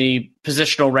the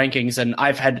positional rankings, and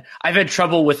I've had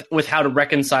trouble with how to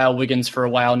reconcile Wiggins for a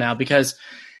while now, because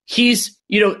he's,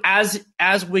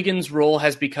 as Wiggins' role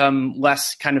has become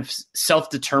less kind of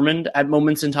self-determined at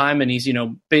moments in time, and he's,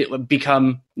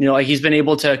 become, like he's been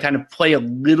able to kind of play a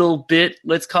little bit,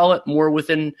 let's call it, more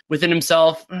within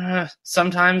himself.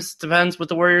 Sometimes depends with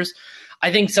the Warriors.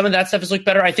 I think some of that stuff has looked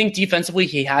better. I think defensively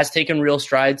he has taken real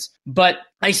strides, but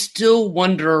I still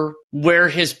wonder where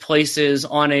his place is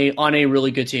on a really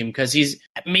good team, because he's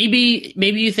maybe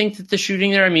you think that the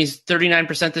shooting there, I mean, he's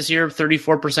 39% this year,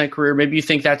 34% career. Maybe you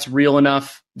think that's real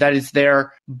enough that it's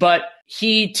there, but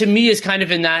he, to me, is kind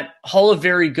of in that hall of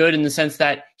very good, in the sense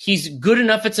that he's good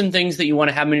enough at some things that you want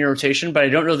to have him in your rotation, but I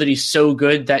don't know that he's so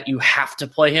good that you have to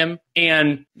play him.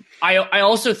 And I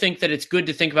also think that it's good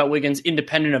to think about Wiggins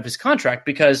independent of his contract,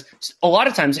 because a lot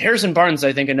of times, Harrison Barnes,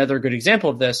 I think, another good example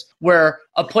of this, where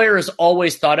a player is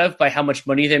always thought of by how much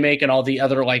money they make and all the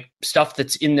other stuff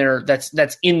that's in their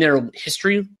that's in their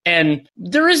history. And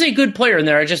there is a good player in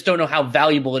there. I just don't know how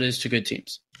valuable it is to good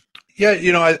teams.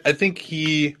 Yeah, I think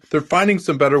they're finding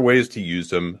some better ways to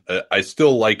use him. I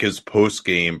still like his post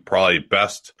game probably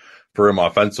best for him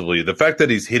offensively. The fact that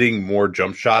he's hitting more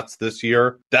jump shots this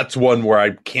year, that's one where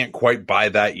I can't quite buy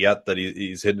that yet, that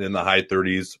he's hitting in the high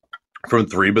 30s from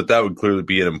three, but that would clearly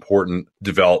be an important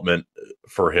development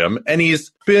for him. And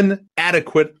he's been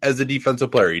adequate as a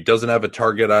defensive player. He doesn't have a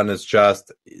target on his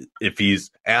chest. If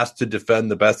he's asked to defend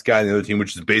the best guy on the other team,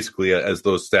 which is basically, as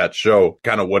those stats show,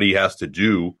 kind of what he has to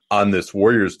do on this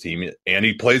Warriors team, and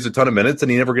he plays a ton of minutes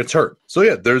and he never gets hurt. So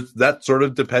yeah, there's that sort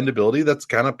of dependability that's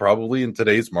kind of probably in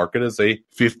today's market as a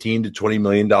 $15 to $20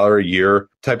 million a year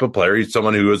type of player. He's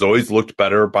someone who has always looked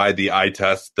better by the eye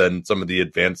test than some of the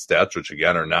advanced stats, which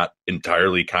again are not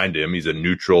entirely kind to him. He's a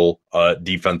neutral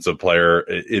defensive player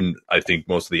in, I think,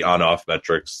 most of the on-off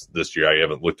metrics this year. I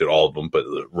haven't looked at all of them, but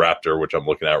the Raptor, which I'm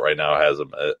looking at right now, has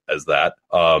him as that.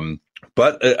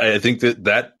 But I think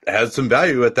that has some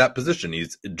value at that position.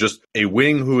 He's just a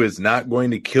wing who is not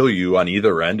going to kill you on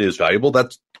either end is valuable.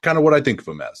 That's kind of what I think of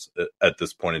him as at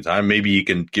this point in time. Maybe he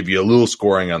can give you a little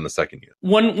scoring on the second unit.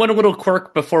 One little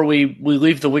quirk before we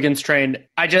leave the Wiggins train.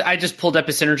 I just pulled up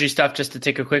his synergy stuff just to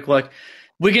take a quick look.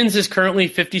 Wiggins is currently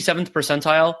 57th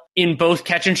percentile in both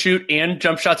catch and shoot and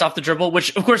jump shots off the dribble,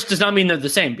 which of course does not mean they're the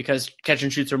same, because catch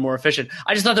and shoots are more efficient.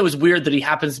 I just thought that was weird that he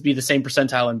happens to be the same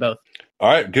percentile in both. All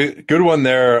right, good one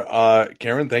there,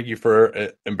 Cameron. Thank you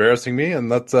for embarrassing me, and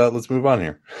let's move on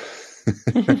here.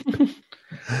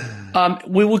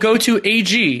 We will go to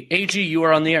AG. AG, you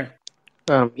are on the air.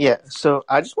 So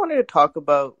I just wanted to talk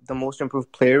about the most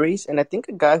improved player race, and I think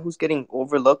a guy who's getting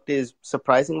overlooked is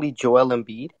surprisingly Joel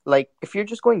Embiid. Like, if you're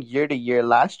just going year to year,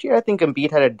 last year I think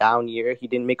Embiid had a down year. He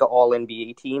didn't make an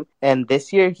All-NBA team, and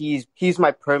this year he's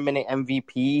my permanent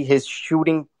MVP. His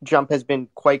shooting jump has been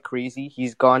quite crazy.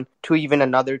 He's gone to even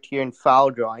another tier in foul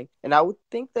drawing, and I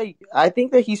think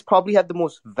that he's probably had the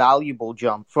most valuable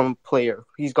jump from a player.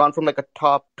 He's gone from like a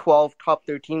top 12, top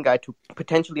 13 guy to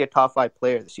potentially a top 5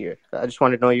 player this year. I just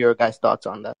want to know your guys' thoughts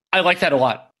on that. I like that a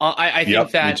lot. I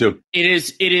think that me too. It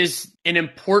is an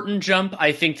important jump.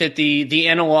 I think that the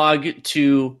analog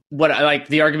to what I like,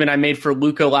 the argument I made for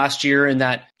Luka last year, and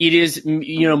that it is,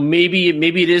 maybe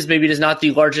it is, maybe it is not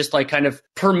the largest kind of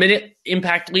per minute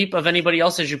impact leap of anybody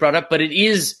else, as you brought up, but it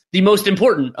is the most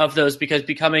important of those, because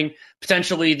becoming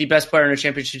potentially the best player in a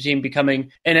championship team,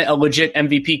 becoming a legit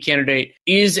MVP candidate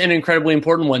is an incredibly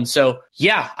important one. So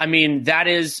yeah, I mean, that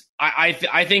is, I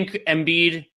think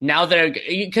Embiid, now that,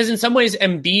 because in some ways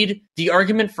Embiid, the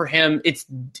argument for him, it's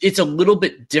a little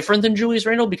bit different than Julius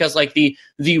Randle, because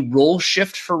the role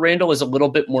shift for Randle is a little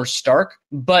bit more stark,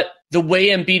 but the way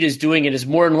Embiid is doing it is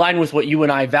more in line with what you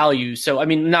and I value. So, I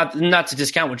mean, not to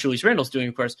discount what Julius Randle's doing,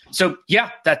 of course. So yeah,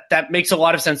 that makes a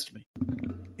lot of sense to me.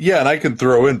 Yeah, and I can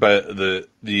throw in, but the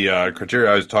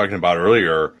criteria I was talking about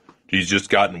earlier, he's just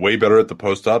gotten way better at the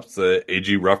post-ups. The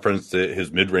AG referenced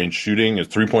his mid-range shooting. His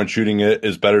three-point shooting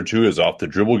is better, too. His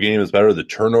off-the-dribble game is better. The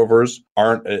turnovers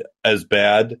aren't as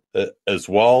bad as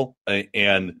well.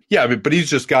 And, yeah, but he's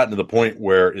just gotten to the point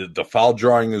where the foul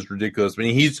drawing is ridiculous. I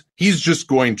mean, he's just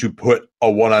going to put a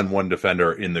one-on-one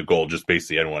defender in the goal, just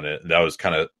basically anyone. That was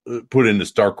kind of put into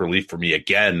stark relief for me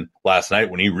again last night,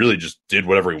 when he really just did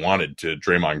whatever he wanted to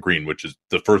Draymond Green, which is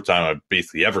the first time I've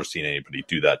basically ever seen anybody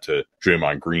do that to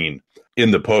Draymond Green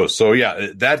in the post. So yeah,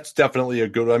 that's definitely a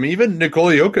good. I mean, even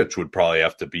Nikola Jokic would probably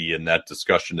have to be in that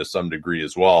discussion to some degree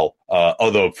as well.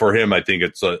 Although for him, I think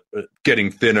it's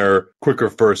getting thinner, quicker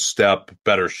first step,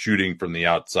 better shooting from the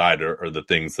outside are the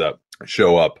things that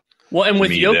show up. Well, and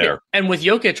with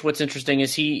Jokic, what's interesting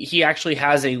is he actually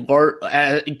has a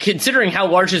considering how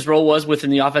large his role was within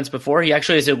the offense before, he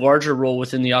actually has a larger role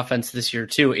within the offense this year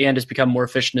too, and has become more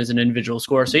efficient as an individual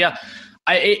scorer. So yeah,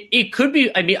 it could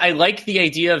be. I mean, I like the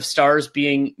idea of stars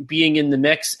being in the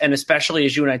mix, and especially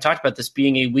as you and I talked about this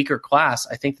being a weaker class.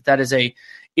 I think that is a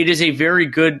very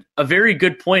good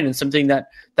point, and something that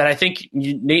I think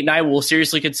Nate and I will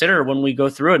seriously consider when we go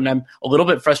through it. And I'm a little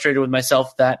bit frustrated with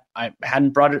myself that I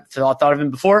hadn't thought of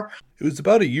him before. It was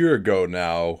about a year ago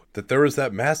now that there was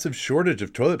that massive shortage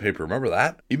of toilet paper. Remember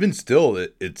that? Even still,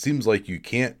 it seems like you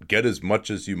can't get as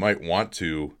much as you might want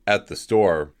to at the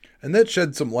store. And that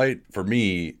shed some light for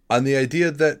me on the idea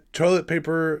that toilet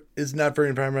paper is not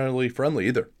very environmentally friendly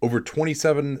either. Over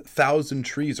 27,000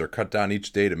 trees are cut down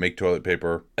each day to make toilet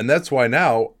paper. And that's why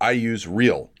now I use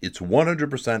Real. It's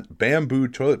 100% bamboo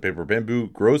toilet paper. Bamboo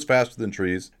grows faster than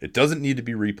trees. It doesn't need to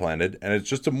be replanted. And it's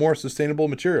just a more sustainable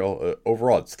material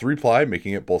overall. It's 3-ply,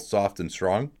 making it both soft and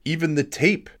strong. Even the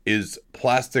tape is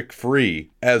plastic free,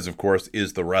 as of course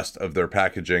is the rest of their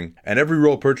packaging. And every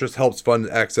roll purchase helps fund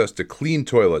access to clean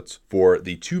toilets for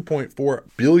the 2.4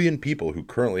 billion people who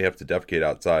currently have to defecate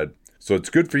outside. So it's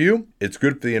good for you. It's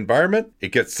good for the environment.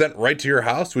 It gets sent right to your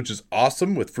house, which is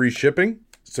awesome with free shipping.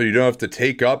 So you don't have to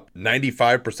take up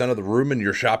 95% of the room in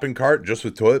your shopping cart just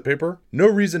with toilet paper. No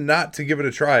reason not to give it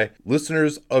a try.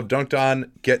 Listeners of Dunked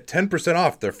On get 10%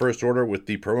 off their first order with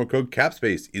the promo code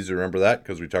CAPSPACE. Easy to remember that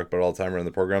because we talk about it all the time around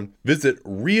the program. Visit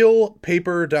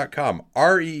realpaper.com,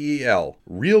 REEL,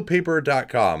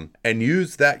 realpaper.com, and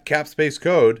use that CAPSPACE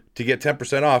code to get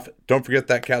 10% off. Don't forget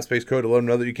that CAPSPACE code to let them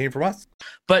know that you came from us.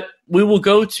 But we will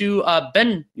go to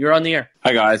Ben. You're on the air.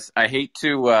 Hi, guys. I hate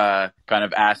to kind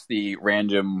of ask the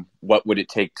random what would it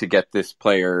take to get this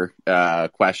player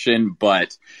question,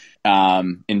 but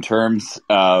in terms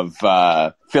of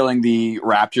filling the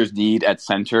Raptors' need at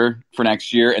center for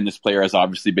next year, and this player has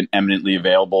obviously been eminently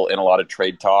available in a lot of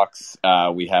trade talks.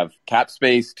 We have cap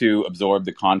space to absorb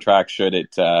the contract should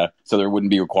it, so there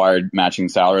wouldn't be required matching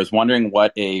salaries. Wondering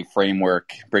what a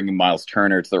framework bringing Miles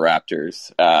Turner to the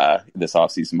Raptors this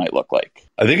offseason might look like.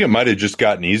 I think it might have just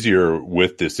gotten easier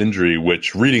with this injury,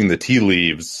 which reading the tea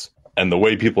leaves and the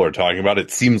way people are talking about it,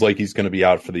 seems like he's going to be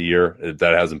out for the year.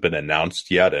 That hasn't been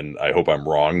announced yet, and I hope I'm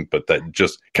wrong, but that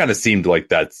just kind of seemed like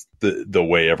that's the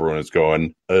way everyone is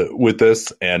going with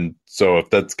this. And so if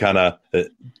that's kind of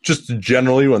just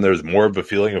generally when there's more of a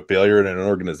feeling of failure in an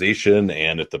organization,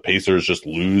 and if the Pacers just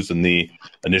lose in the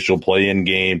initial play-in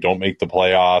game, don't make the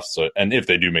playoffs, and if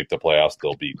they do make the playoffs,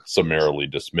 they'll be summarily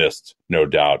dismissed, no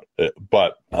doubt.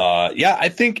 But yeah, I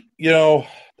think,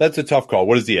 that's a tough call.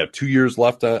 What does he have? 2 years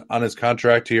left on his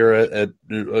contract here at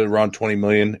around $20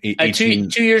 million?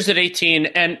 2 years at 18.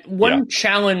 And one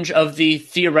challenge of the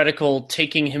theoretical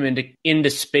taking him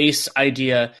into space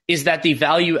idea is that the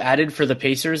value added for the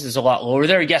Pacers is a lot lower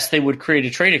there. Yes, they would create a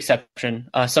trade exception,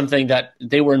 something that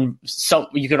they were,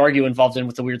 you could argue, involved in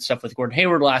with the weird stuff with Gordon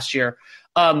Hayward last year.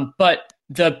 But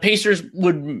the Pacers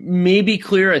would maybe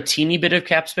clear a teeny bit of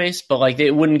cap space, but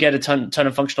they wouldn't get a ton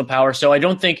of functional power. So I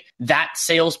don't think that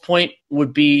sales point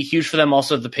would be huge for them.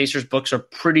 Also, the Pacers books are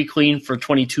pretty clean for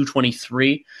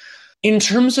 22-23. In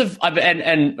terms of,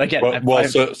 and again,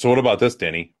 so what about this,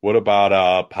 Danny? What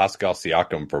about Pascal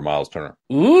Siakam for Miles Turner?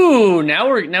 Ooh, now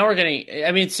we're getting.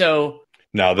 I mean, so.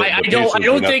 Now,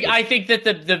 I think that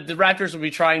the Raptors will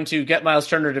be trying to get Miles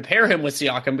Turner to pair him with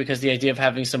Siakam because the idea of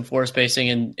having some floor spacing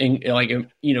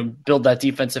and build that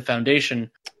defensive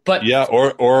foundation. But yeah,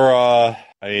 or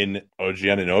OG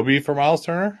Anunoby for Miles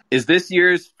Turner. Is this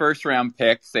year's first round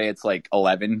pick, say it's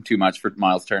 11, too much for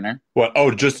Miles Turner? What?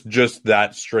 Oh, just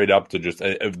that straight up to just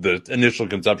the initial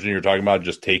conception you're talking about,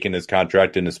 just taking his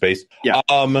contract into space. Yeah.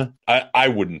 I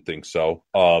wouldn't think so.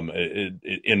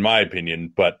 In my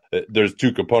opinion, but there's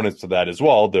two components to that as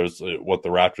well. There's what the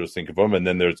Raptors think of him, and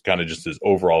then there's kind of just his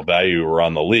overall value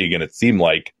around the league. And it seemed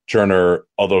like Turner,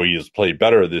 although he has played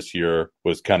better this year,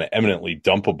 was kind of eminently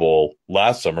dumpable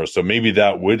last summer. So maybe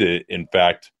that would, in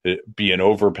fact, be an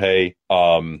overpay.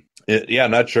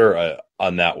 Not sure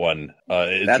on that one.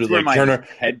 That's where my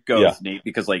head goes, Nate,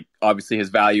 because obviously his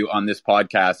value on this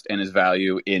podcast and his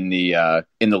value in the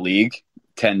league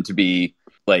tend to be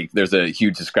like there's a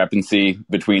huge discrepancy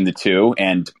between the two.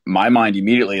 And my mind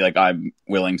immediately, like I'm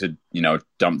willing to,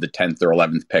 dump the 10th or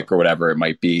 11th pick or whatever it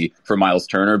might be for Miles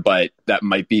Turner, but that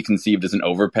might be conceived as an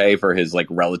overpay for his like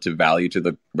relative value to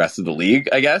the rest of the league,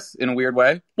 I guess, in a weird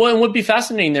way. Well, and what would be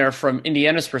fascinating there from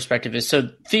Indiana's perspective is, so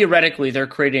theoretically they're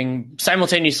creating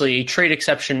simultaneously a trade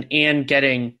exception and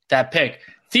getting that pick.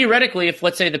 Theoretically, if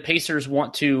let's say the Pacers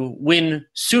want to win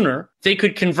sooner, they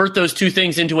could convert those two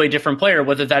things into a different player,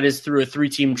 whether that is through a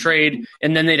 3-team trade,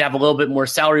 and then they'd have a little bit more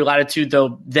salary latitude,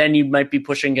 though then you might be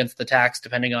pushing against the tax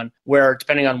depending on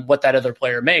what that other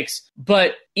player makes.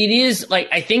 But it is like,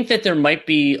 I think that there might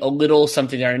be a little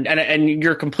something there. And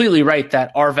you're completely right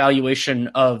that our valuation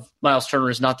of Miles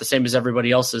Turner is not the same as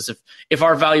everybody else's. If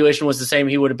our valuation was the same,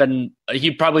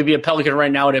 he'd probably be a Pelican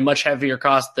right now at a much heavier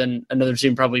cost than another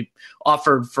team probably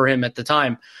offered for him at the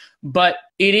time. But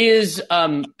it is,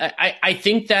 I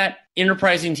think that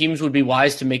enterprising teams would be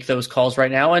wise to make those calls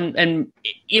right now. And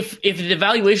if the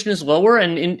valuation is lower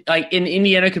and in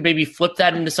Indiana could maybe flip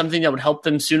that into something that would help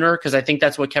them sooner, because I think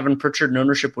that's what Kevin Pritchard and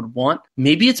ownership would want,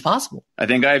 maybe it's possible. I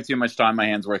think I have too much time on my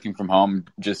hands working from home,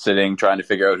 just sitting, trying to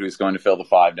figure out who's going to fill the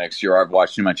 5 next year. I've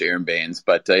watched too much Aaron Baines,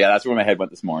 but that's where my head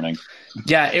went this morning.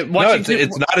 Yeah.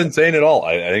 It's not insane at all.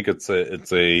 I think it's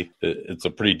a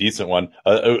pretty decent one.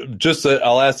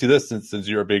 I'll ask you this, since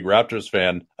you're a big Raptors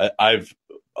fan, I've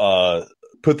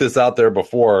put this out there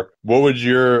before. What would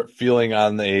your feeling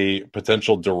on a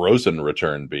potential DeRozan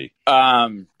return be?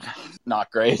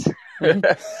 Not great.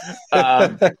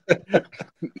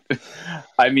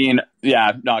 I mean,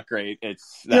 yeah, not great.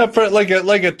 For like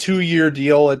a 2-year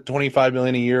deal at $25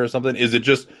 million a year or something. Is it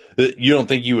just that you don't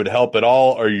think you would help at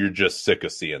all, or you're just sick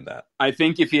of seeing that? I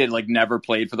think if he had like never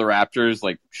played for the Raptors,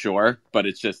 like sure, but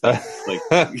it's just like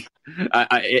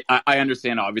I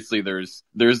understand. Obviously, there's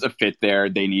a fit there.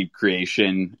 They need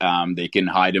creation. They can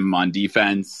hide him on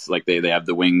defense. Like they have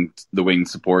the wing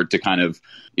support to kind of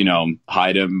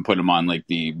hide him, put him on like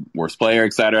the worst player,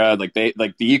 etc. Like the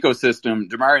ecosystem,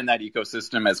 DeMar in that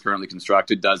ecosystem as currently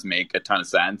constructed does make a ton of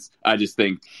sense. I just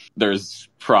think there's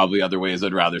probably other ways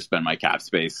I'd rather spend my cap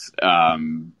space,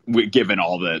 given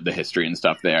all the history and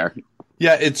stuff there.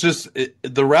 Yeah, it's just the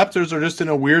Raptors are just in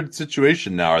a weird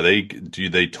situation now. Do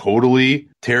they totally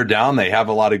tear down? They have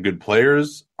a lot of good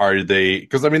players. Are they?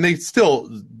 Because I mean, they still.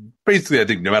 Basically, I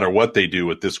think no matter what they do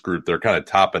with this group, they're kind of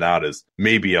topping out as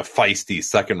maybe a feisty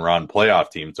second-round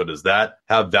playoff team. So does that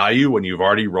have value when you've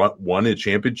already won a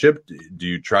championship? Do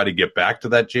you try to get back to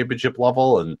that championship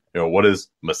level? And what is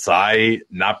Masai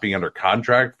not being under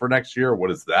contract for next year? What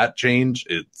does that change?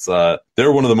 It's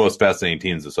they're one of the most fascinating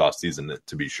teams this offseason,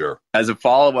 to be sure. As a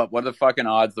follow-up, what are the fucking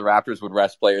odds the Raptors would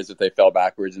rest players if they fell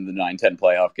backwards in the 9-10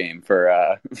 playoff game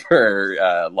for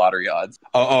lottery odds?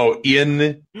 In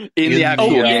the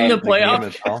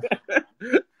playoff.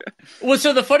 Well,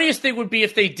 so the funniest thing would be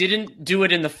if they didn't do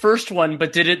it in the first one,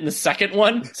 but did it in the second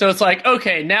one. So it's like,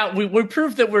 okay, now we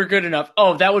proved that we're good enough.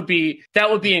 Oh, that would be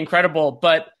incredible.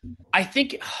 But I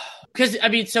think, because I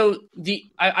mean,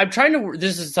 I'm trying to.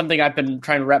 This is something I've been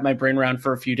trying to wrap my brain around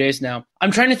for a few days now.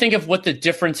 I'm trying to think of what the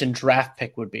difference in draft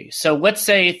pick would be. So let's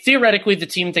say theoretically the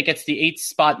team that gets the 8th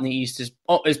spot in the East is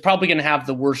probably going to have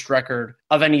the worst record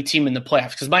of any team in the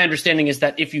playoffs. Because my understanding is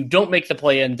that if you don't make the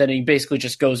play-in, then he basically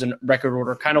just goes in record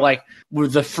order, kind of like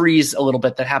with the freeze a little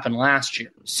bit that happened last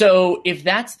year. So if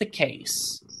that's the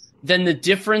case, then the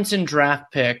difference in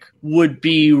draft pick would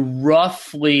be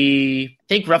roughly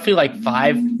like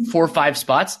 4 or 5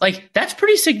 spots. Like that's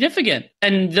pretty significant.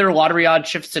 And there are lottery odd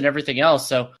shifts and everything else.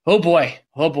 So, oh boy.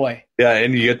 Yeah,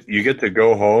 and you get to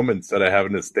go home instead of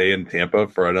having to stay in Tampa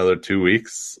for another 2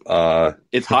 weeks.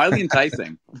 It's highly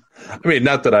enticing. I mean,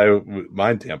 not that I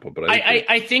mind Tampa, but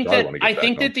I think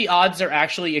that the odds are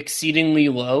actually exceedingly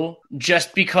low,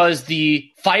 just because the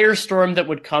firestorm that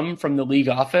would come from the league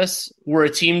office were a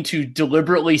team to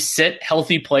deliberately sit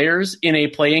healthy players in a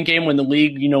play-in game when the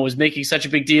league, was making such a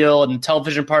big deal, and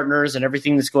television partners and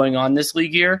everything that's going on this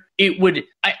league year.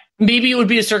 Maybe it would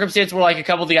be a circumstance where like a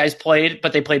couple of the guys played,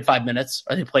 but they played 5 minutes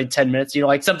or they played 10 minutes,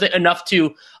 like something enough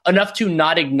to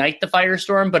not ignite the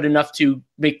firestorm, but enough to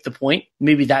make the point.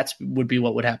 Maybe that would be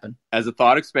what would happen. As a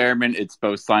thought experiment, it's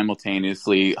both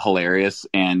simultaneously hilarious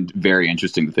and very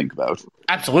interesting to think about.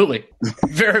 Absolutely.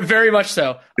 Very, very much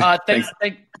so.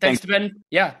 Thanks to Ben.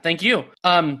 Yeah, thank you.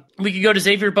 We could go to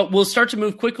Xavier, but we'll start to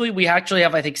move quickly. We actually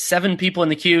have, I think, 7 people in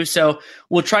the queue, so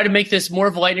we'll try to make this more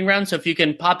of a lightning round. So if you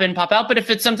can pop in, pop out, but if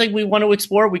it's something we want to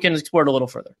explore, we can explore it a little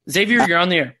further. Xavier, you're on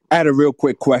the air. I had a real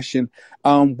quick question.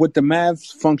 With the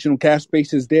Mavs functional cap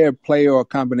space, is there a player or a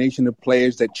combination of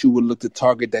players that you would look to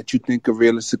target that you think could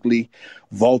realistically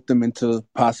vault them into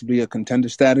possibly a contender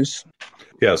status?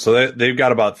 Yeah, so they've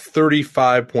got about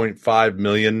 35.5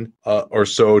 million or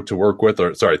so to work with,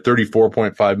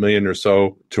 34.5 million or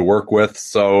so to work with.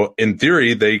 So in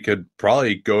theory, they could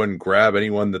probably go and grab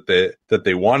anyone that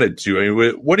they wanted to. I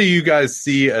mean, what do you guys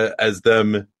see as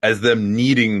them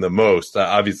needing the most?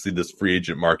 Obviously, this free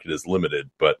agent market is limited,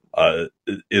 but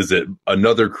is it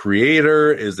another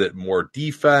creator? Is it more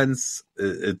defense?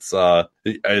 It's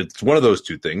one of those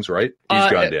two things, right?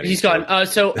 He's gone, Danny. He's gone.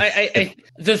 So I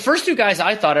the first two guys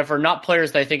I thought of are not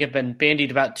players that I think have been bandied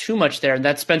about too much there, and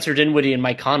that's Spencer Dinwiddie and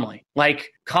Mike Conley.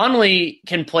 Like, Conley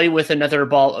can play with another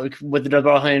ball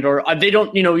hand, or they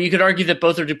don't. You could argue that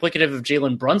both are duplicative of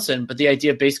Jalen Brunson, but the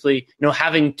idea of basically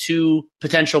having two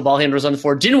potential ball handlers on the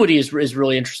floor. Dinwiddie is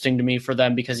really interesting to me for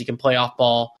them because he can play off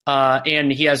ball,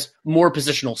 and he has more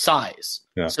positional size.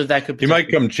 Yeah. So that could he might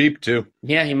come cheap too.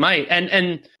 Yeah, he might,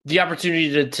 and the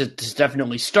opportunity to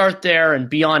definitely start there and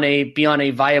be on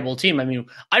a viable team. I mean,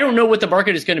 I don't know what the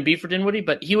market is going to be for Dinwiddie,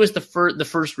 but he was the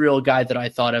first real guy that I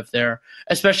thought of there.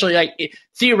 Especially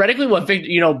theoretically,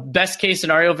 best case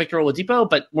scenario, Victor Oladipo,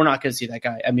 but we're not going to see that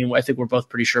guy. I mean, I think we're both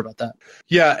pretty sure about that.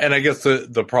 Yeah, and I guess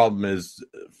the problem is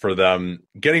for them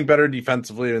getting better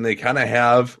defensively, and they kind of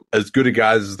have as good a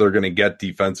guys as they're going to get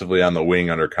defensively on the wing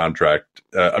under contract.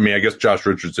 I mean, I guess Josh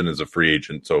Richardson is a free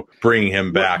agent, so bringing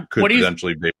him back could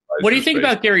potentially be. What do you think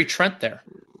about Gary Trent there?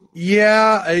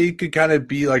 Yeah, he could kind of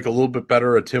be like a little bit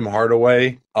better a Tim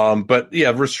Hardaway. But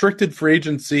yeah, restricted free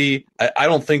agency, I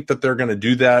don't think that they're going to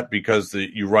do that because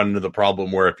you run into the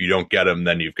problem where if you don't get him,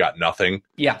 then you've got nothing.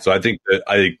 Yeah. So I think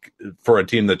for a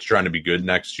team that's trying to be good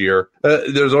next year,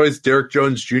 there's always Derek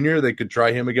Jones Jr. They could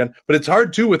try him again, but it's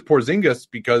hard too with Porzingis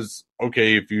because,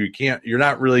 okay, if you're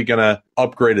not really going to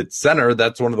upgrade at center.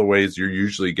 That's one of the ways you're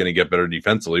usually going to get better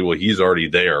defensively. Well, he's already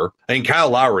there. I mean, Kyle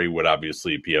Lowry would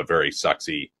obviously be a very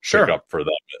sexy pickup for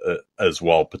them as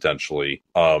well, potentially.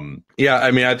 Yeah,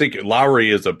 I mean, I think Lowry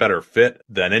is a better fit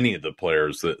than any of the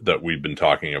players that we've been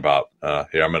talking about.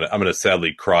 Yeah, I'm gonna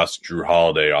sadly cross Drew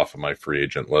Holiday off of my free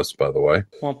agent list, by the way.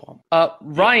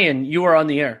 Ryan, you are on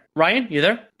the air. Ryan, you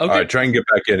there? Okay. All right, try and get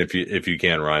back in if you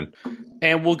can, Ryan.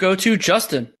 And we'll go to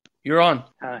Justin. You're on.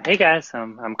 Hey guys,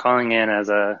 I'm calling in as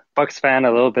a Bucks fan,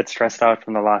 a little bit stressed out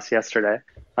from the loss yesterday.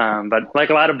 But like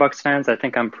a lot of Bucks fans, I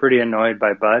think I'm pretty annoyed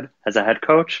by Bud as a head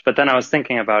coach. But then I was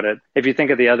thinking about it. If you think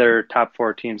of the other top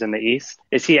four teams in the East,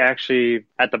 is he actually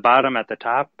at the bottom, at the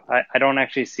top? I don't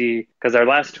actually see, because our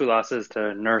last two losses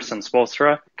to Nurse and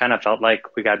Spoelstra kind of felt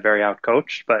like we got very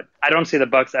out-coached. But I don't see the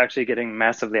Bucks actually getting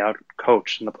massively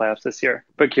out-coached in the playoffs this year.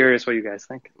 But curious what you guys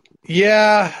think.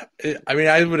 Yeah, I mean,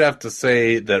 I would have to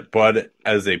say that Bud,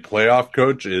 as a playoff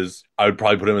coach, I would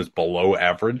probably put him as below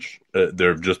average.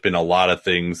 There have just been a lot of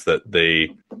things that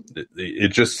it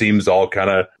just seems all kind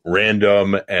of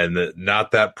random and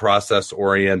not that process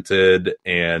oriented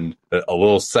and a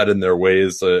little set in their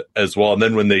ways as well. And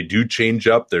then when they do change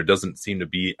up, there doesn't seem to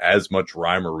be as much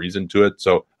rhyme or reason to it.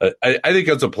 So I think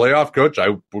as a playoff coach,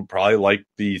 I would probably like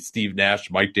the Steve Nash,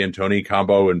 Mike D'Antoni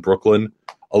combo in Brooklyn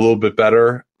a little bit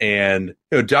better. And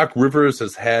Doc Rivers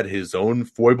has had his own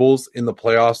foibles in the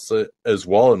playoffs as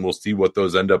well, and we'll see what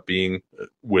those end up being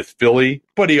with Philly.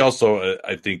 But he also,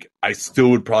 I think, I still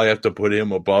would probably have to put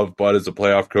him above Bud as a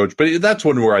playoff coach. But that's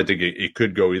one where I think it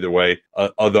could go either way.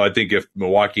 Although I think if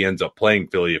Milwaukee ends up playing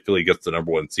Philly, if Philly gets the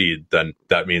number one seed, then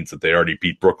that means that they already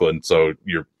beat Brooklyn. So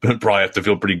you probably have to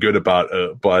feel pretty good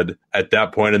about Bud at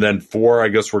that point. And then 4, I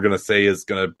guess we're going to say is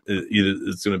going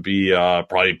to be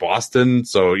probably Boston.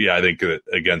 So yeah, I think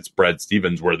against Brad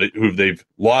Stevens, who they've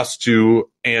lost to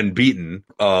and beaten.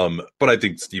 But I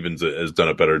think Stevens has done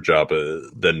a better job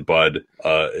than Bud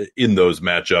in those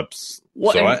matchups.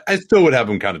 So I still would have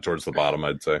him kind of towards the bottom,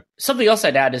 I'd say. Something else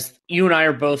I'd add is you and I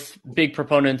are both big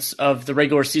proponents of the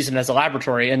regular season as a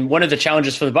laboratory. And one of the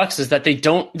challenges for the Bucks is that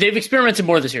they've experimented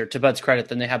more this year, to Bud's credit,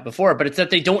 than they have before. But it's that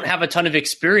they don't have a ton of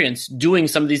experience doing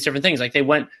some of these different things. Like they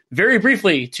went very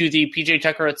briefly to the PJ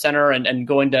Tucker at center and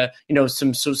going to,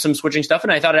 some switching stuff.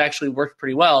 And I thought it actually worked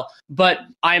pretty well. But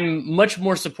I'm much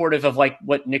more supportive of like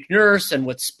what Nick Nurse and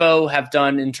what Spo have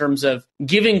done in terms of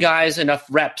giving guys enough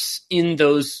reps in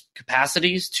those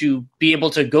capacities to be able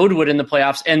to go to it in the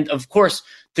playoffs. And of course,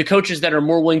 the coaches that are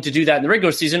more willing to do that in the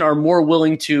regular season are more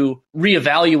willing to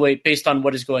reevaluate based on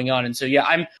what is going on. And so,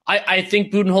 yeah, I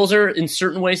think Budenholzer, in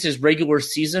certain ways, his regular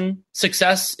season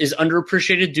success is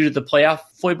underappreciated due to the playoff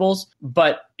foibles,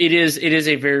 but it is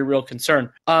a very real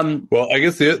concern. Well, I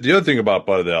guess the other thing about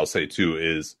Bud that I'll say too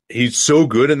is he's so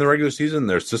good in the regular season.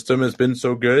 Their system has been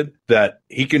so good that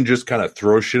he can just kind of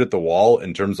throw shit at the wall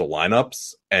in terms of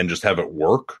lineups and just have it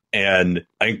work. And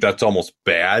I think that's almost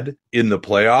bad in the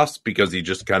playoffs because he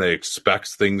just kind of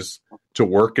expects things to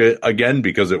work again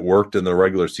because it worked in the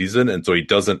regular season. And so he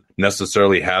doesn't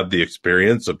necessarily have the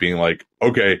experience of being like,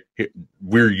 okay,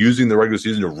 we're using the regular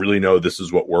season to really know this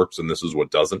is what works and this is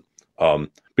what doesn't.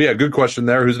 But yeah, good question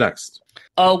there. Who's next?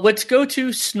 Let's go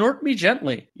to Snort Me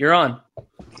Gently. You're on.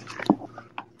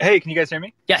 Hey, can you guys hear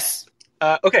me? Yes.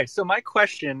 Okay, so my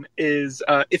question is,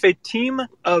 if a team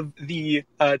of the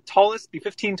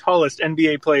 15 tallest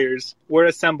NBA players were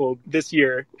assembled this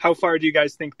year, how far do you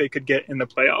guys think they could get in the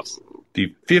playoffs?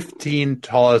 The 15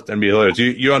 tallest NBA players.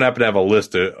 You don't happen to have a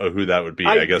list of who that would be,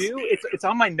 I guess. I do. It's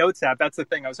on my Notes app. That's the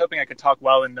thing. I was hoping I could talk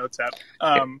well in Notes app.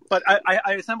 But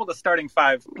I assembled a starting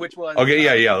five, which was...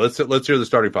 Okay, yeah. Let's hear the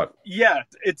starting five. Yeah,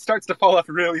 it starts to fall off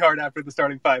really hard after the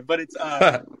starting five. But it's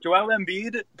Joel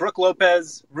Embiid, Brook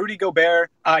Lopez, Rudy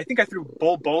Gobert. I think I threw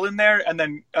Bol in there, and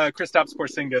then Kristaps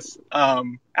Porzingis.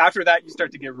 After that, you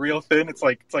start to get real thin. It's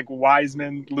like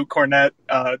Wiseman, Luke Cornett,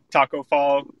 Taco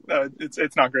Fall.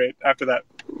 It's not great after that.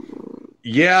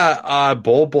 Yeah,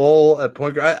 Bol at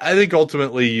point guard. I think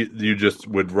ultimately you just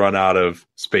would run out of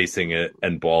spacing it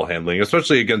and ball handling,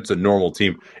 especially against a normal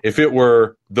team. If it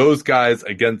were those guys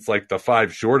against like the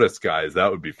five shortest guys, that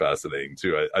would be fascinating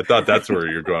too. I thought that's where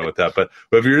you're going with that. But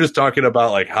if you're just talking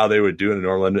about like how they would do in a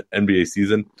normal NBA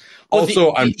season,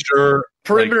 I'm sure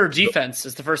perimeter defense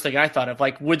is the first thing I thought of.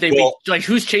 Like, would they be like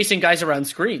who's chasing guys around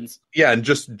screens? Yeah, and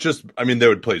just I mean, they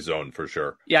would play zone for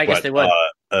sure. Yeah, I guess they would.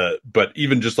 But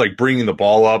even just like bringing the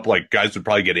ball up, like guys would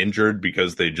probably get injured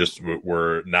because they just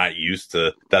were not used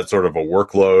to that sort of a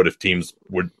workload. If teams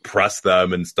would press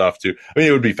them and stuff too, I mean,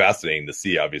 it would be fascinating to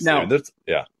see. Obviously,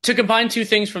 now, to combine two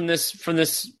things from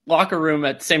this locker room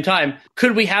at the same time,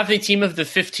 could we have a team of the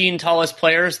 15 tallest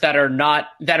players that are not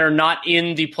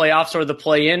in the playoffs or the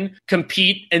play-in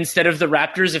compete instead of the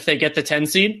Raptors if they get the 10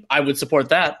 seed? I would support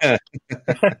that.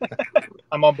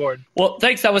 I'm on board. Well,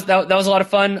 thanks. That was a lot of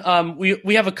fun.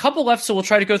 We have a couple left, so we'll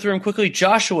try to go through them quickly.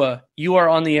 Joshua, you are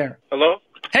on the air. Hello?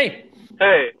 Hey.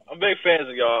 Hey, I'm big fans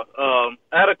of y'all.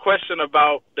 I had a question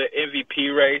about the MVP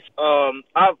race.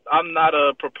 I'm not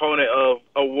a proponent of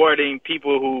awarding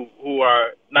people who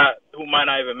might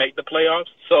not even make the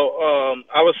playoffs. So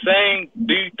I was saying,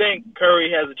 do you think Curry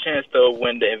has a chance to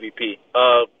win the MVP?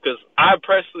 Because I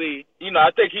personally, I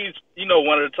think he's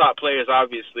one of the top players,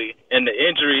 obviously, and the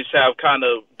injuries have kind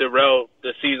of derailed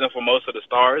the season for most of the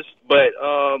stars. But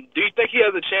do you think he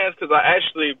has a chance? Because I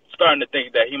actually starting to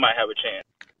think that he might have a chance.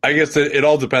 I guess it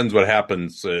all depends what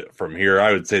happens from here.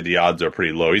 I would say the odds are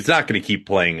pretty low. He's not going to keep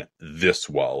playing this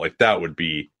well. Like that would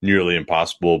be nearly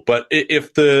impossible. But I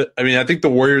think the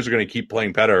Warriors are going to keep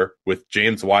playing better with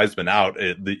James Wiseman out.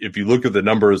 If you look at the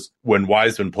numbers when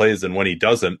Wiseman plays and when he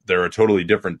doesn't, they're a totally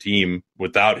different team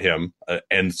without him.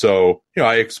 And so,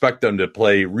 I expect them to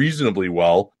play reasonably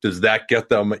well. Does that get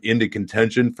them into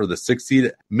contention for the 6th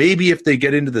seed? Maybe if they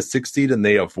get into the 6th seed and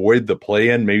they avoid the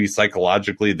play-in, maybe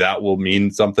psychologically that will mean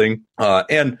something.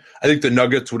 And I think the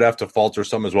Nuggets would have to falter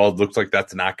some as well. It looks like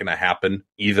that's not going to happen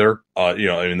either.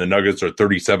 The Nuggets are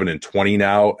 37-20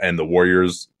 now, and the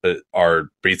Warriors are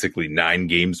basically 9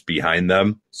 games behind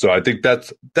them. So I think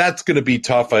that's going to be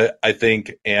tough, I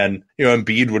think. And,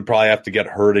 Embiid would probably have to get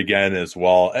hurt again as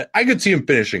well. I could see him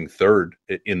finishing 3rd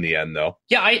in the end, though.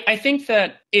 Yeah, I think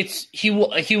that he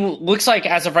looks like,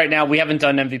 as of right now, we haven't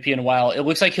done MVP in a while. It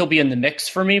looks like he'll be in the mix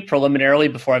for me preliminarily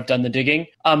before I've done the digging.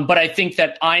 But I think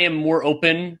that I am more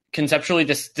open conceptually.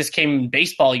 This came in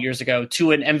baseball years ago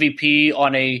to an MVP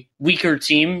on a weaker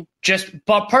team,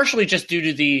 but partially just due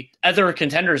to the other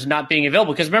contenders not being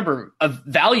available. Because remember, a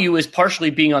value is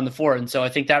partially being on the floor, and so I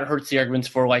think that hurts the arguments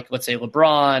for, like, let's say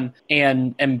LeBron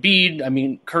and Embiid. I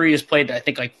mean, Curry has played, I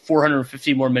think, like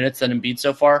 450 more minutes than Embiid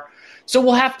so far. So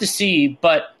we'll have to see.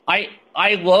 But I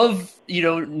love,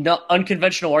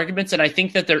 unconventional arguments, and I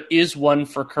think that there is one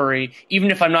for Curry,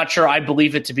 even if I'm not sure I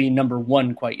believe it to be number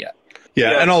 1 quite yet.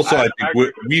 Yeah, and also I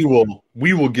think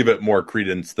we will give it more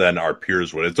credence than our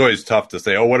peers would. It's always tough to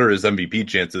say, what are his MVP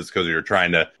chances, because you're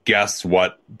trying to guess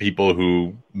what people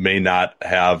who may not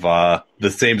have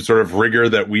the same sort of rigor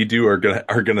that we do are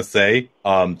gonna say.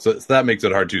 So that makes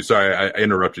it hard too. Sorry, I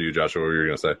interrupted you, Joshua. What were you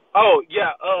gonna say? Oh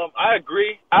yeah, I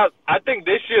agree. I think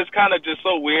this year is kind of just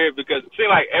so weird because it seems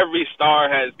like every star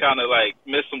has kind of like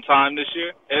missed some time this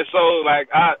year, and so like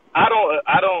I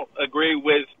don't agree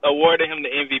with awarding him the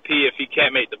MVP if he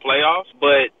can't make the playoffs.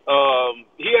 But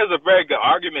he has a very good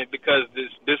argument because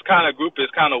this kind of group is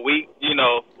kind of weak,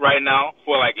 right now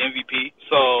for like MVP.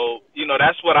 So,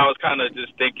 that's what I was kind of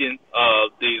just thinking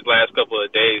these last couple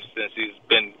of days since he's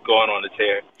been going on the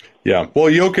tear. Yeah, well,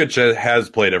 Jokic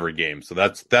has played every game, so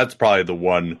that's probably the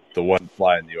one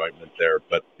fly in the ointment there.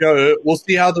 But we'll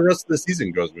see how the rest of the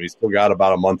season goes. We've still got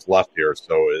about a month left here,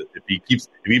 so if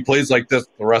he plays like this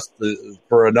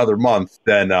for another month,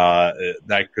 then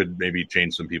that could maybe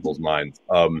change some people's minds.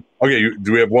 Okay,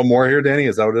 do we have one more here, Danny?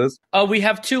 Is that what it is? We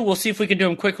have two. We'll see if we can do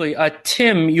them quickly.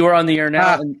 Tim, you are on the air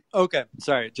now. Okay,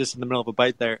 sorry, just in the middle of a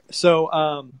bite there.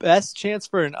 So, best chance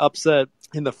for an upset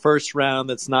in the first round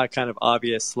that's not kind of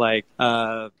obvious, like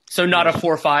so not a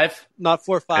 4-5, not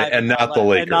 4-5, and not the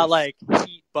Lakers, and not like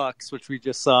Heat Bucks, which we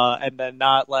just saw, and then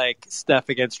not like Steph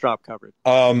against drop coverage.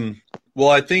 Well,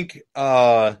 I think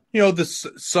the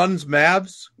Suns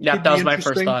Mavs. Yeah, that was my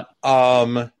first thought.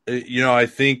 I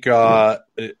think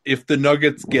if the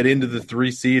Nuggets get into the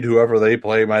 3 seed, whoever they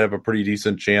play might have a pretty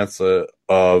decent chance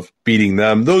of beating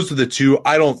them. Those are the two.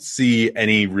 I don't see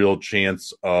any real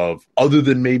chance of, other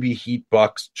than maybe Heat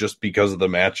Bucks, just because of the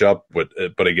matchup.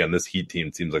 But again, this Heat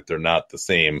team seems like they're not the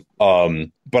same.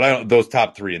 But those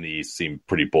top 3 in the East seem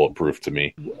pretty bulletproof to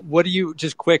me. What do you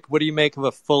make of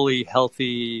a fully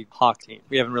healthy Hawk team?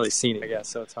 We haven't really seen it, I guess,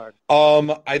 so it's hard.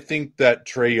 I think that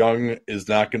Trae Young is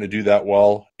not going to do that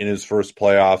well in his first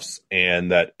playoffs,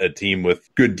 and that a team with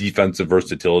good defensive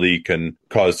versatility can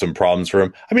cause some problems for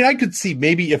him. I mean, I could see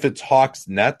maybe if it's Hawks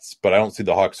Nets, but I don't see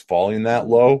the Hawks falling that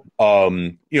low.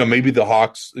 Maybe the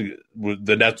Hawks,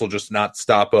 the Nets will just not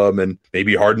stop them, and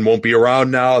maybe Harden won't be around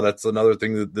now. That's another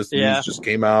thing that this news just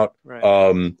came out. Right.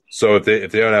 So if they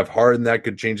don't have Harden, that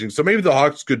could change things. So maybe the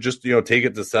Hawks could just take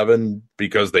it to 7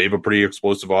 because they have a pretty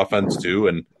explosive offense too,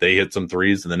 and they hit some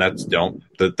threes, and the Nets don't.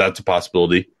 That's a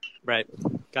possibility. Right.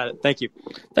 Got it. Thank you.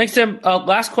 Thanks, Tim.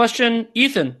 Last question,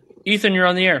 Ethan. Ethan, you're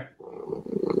on the air.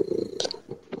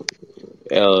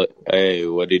 Hey,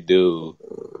 what do you do?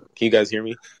 Can you guys hear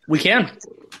me? We can.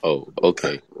 Oh,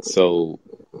 okay. So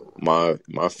my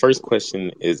first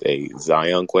question is a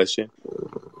Zion question.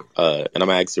 And I'm going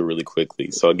to ask it really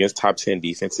quickly. So against top 10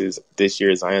 defenses, this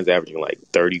year Zion's averaging like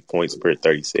 30 points per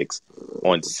 36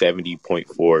 on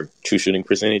 70.4 true shooting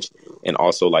percentage. And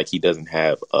also like he doesn't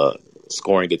have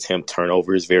scoring attempt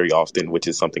turnovers very often, which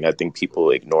is something I think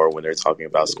people ignore when they're talking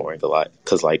about scoring a lot.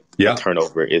 Because a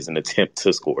turnover is an attempt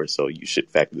to score. So you should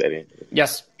factor that in.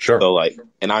 Yes. Sure. So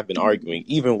and I've been arguing,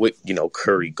 even with,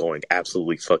 Curry going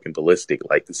absolutely fucking ballistic,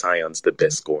 like Zion's the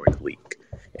best scorer in the league.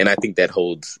 And I think that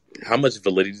holds. How much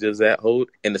validity does that hold?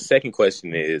 And the second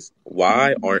question is,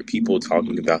 why aren't people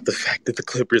talking about the fact that the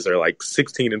Clippers are like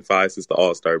 16-5 since the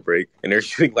All-Star break, and they're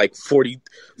shooting like 42%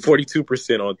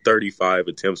 on 35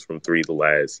 attempts from 3 the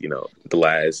last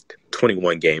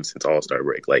 21 games since All-Star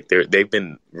break? Like they've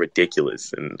been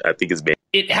ridiculous, and I think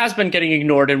it has been getting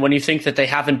ignored. And when you think that they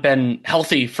haven't been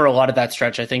healthy for a lot of that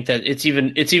stretch, I think that it's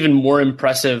even more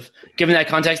impressive given that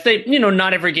context. They,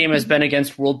 not every game has been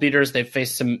against world beaters. They've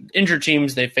faced some injured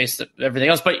teams. They've faced everything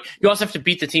else, but you also have to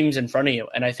beat the teams in front of you.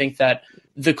 And I think that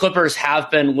the Clippers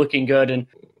have been looking good, and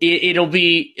it'll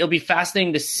be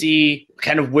fascinating to see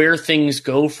kind of where things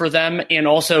go for them, and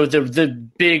also the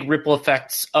big ripple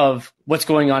effects of what's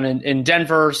going on in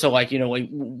Denver. So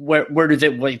where do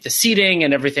they the seeding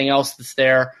and everything else that's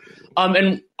there.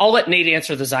 And I'll let Nate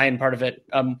answer the Zion part of it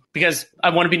because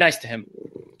I want to be nice to him.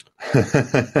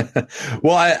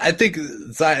 Well, I think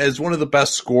as one of the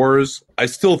best scorers, I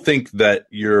still think that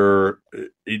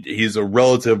he's a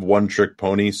relative one-trick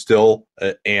pony still,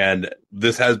 and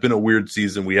this has been a weird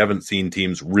season. We haven't seen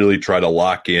teams really try to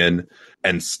lock in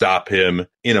and stop him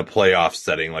in a playoff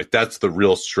setting. Like that's the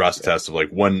real stress test of like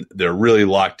when they're really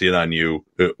locked in on you,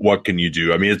 what can you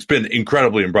do? I mean, it's been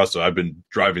incredibly impressive. I've been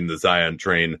driving the Zion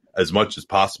train as much as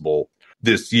possible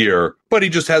this year, but he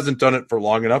just hasn't done it for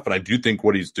long enough. And I do think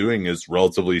what he's doing is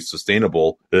relatively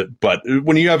sustainable. But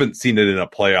when you haven't seen it in a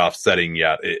playoff setting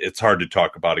yet, it's hard to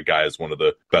talk about a guy as one of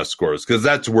the best scorers, because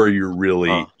that's where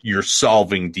you're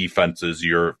solving defenses.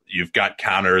 You've got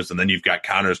counters, and then you've got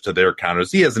counters to their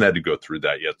counters. He hasn't had to go through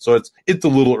that yet. So it's a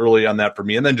little early on that for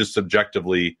me. And then just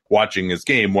subjectively watching his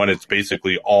game, when it's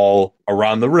basically all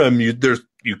around the rim,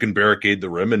 you can barricade the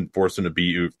rim and force him to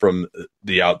beat you from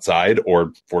the outside,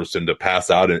 or force him to pass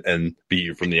out and beat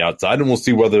you from the outside. And we'll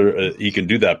see whether he can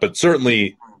do that. But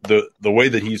certainly the way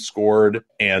that he scored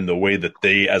and the way that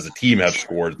they as a team have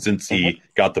scored since he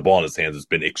got got the ball in his hands has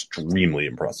been extremely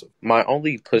impressive. My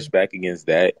only pushback against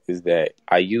that is that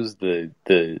I use the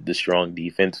strong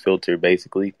defense filter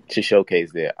basically to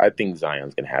showcase that I think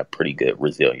Zion's gonna have pretty good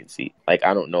resiliency. Like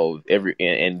I don't know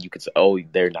and you could say, oh,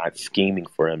 they're not scheming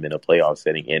for him in a playoff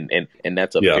setting, and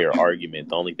that's a fair argument.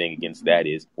 The only thing against that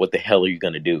is what the hell are you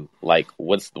gonna do? Like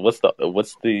what's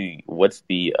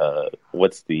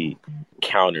the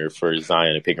counter for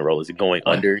Zion and pick and roll? Is it going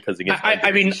under? Because against I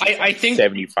think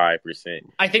 75%.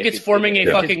 I think it's forming a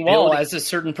fucking wall, as a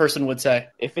certain person would say.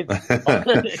 If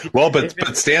it's well, but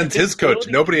Stan's his coach.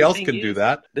 Nobody else can do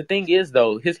that. The thing is,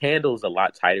 though, his handle is a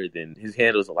lot tighter than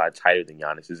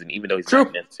Giannis's, and even though he's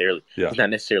not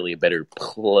necessarily a better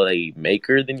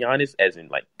playmaker than Giannis, as in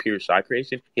like pure shot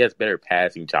creation, he has better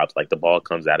passing chops. Like the ball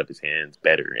comes out of his hands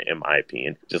better, in my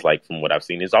opinion. Just like from what I've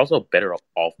seen, he's also better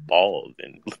off ball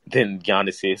than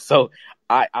Giannis is. So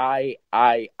I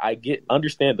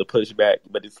understand the pushback,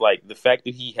 but it's like the fact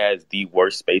that he has the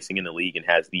worst spacing in the league and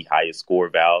has the highest score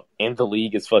value in the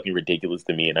league is fucking ridiculous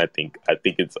to me, and I think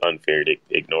it's unfair to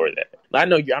ignore that. I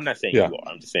know I'm not saying you are.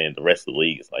 I'm just saying the rest of the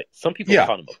league is like some people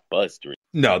call him a bust.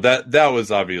 No, that was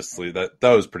obviously that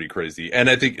was pretty crazy, and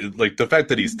I think like the fact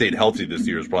that he stayed healthy this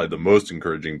year is probably the most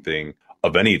encouraging thing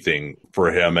of anything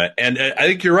for him. And I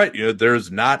think you're right.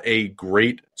 There's not a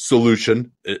great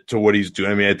solution to what he's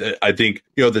doing. I mean, I think,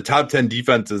 the top 10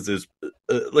 defenses is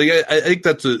I think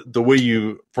that's the way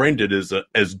you framed it is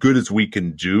as good as we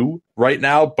can do right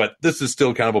now. But this is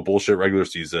still kind of a bullshit regular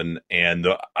season. And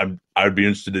I'd be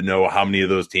interested to know how many of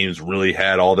those teams really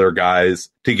had all their guys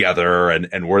together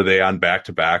and were they on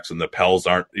back-to-backs, and the Pels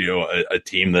aren't, a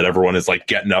team that everyone is like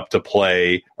getting up to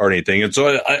play or anything. And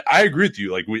so I agree with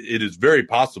you. Like it is very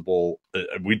possible.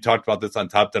 We talked about this on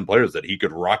top 10 players that he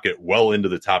could rocket well into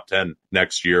the top 10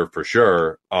 next year for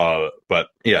sure. But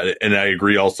yeah, and I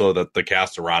agree also that the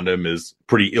cast around him is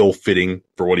pretty ill-fitting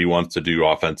for what he wants to do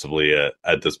offensively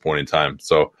at this point in time.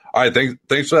 So, all right,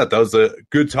 thanks for that. That was a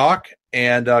good talk,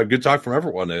 and good talk from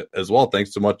everyone as well.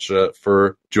 Thanks so much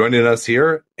for joining us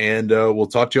here, and we'll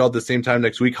talk to you all at the same time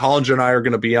next week. Hollinger and I are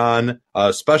going to be on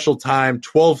special time,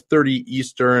 12:30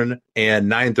 Eastern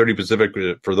and 9:30 Pacific.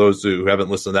 For those who haven't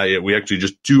listened to that yet, we actually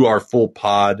just do our full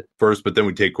pod first, but then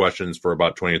we take questions for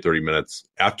about 20 or 30 minutes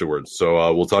afterwards.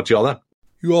 So we'll talk to you all then.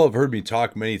 You all have heard me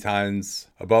talk many times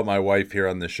about my wife here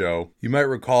on the show. You might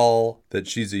recall that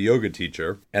she's a yoga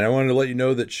teacher, and I wanted to let you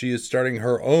know that she is starting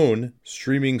her own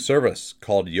streaming service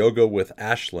called Yoga with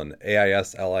Ashlyn,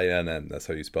 Aisline. That's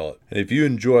how you spell it. And if you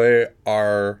enjoy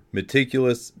our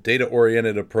meticulous,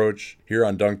 data-oriented approach here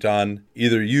on Dunked On,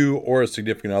 either you or a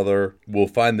significant other will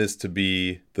find this to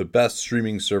be the best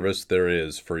streaming service there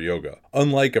is for yoga.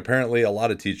 Unlike apparently a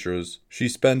lot of teachers, she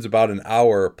spends about an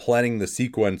hour planning the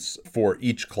sequence for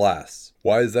each class.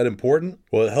 Why is that important?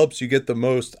 Well, it helps you get the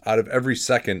most out of every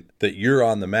second that you're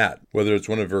on the mat, whether it's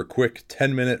one of her quick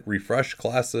 10-minute refresh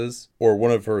classes or one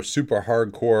of her super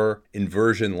hardcore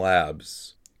inversion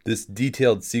labs. This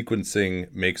detailed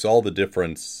sequencing makes all the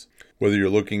difference. Whether you're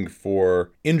looking for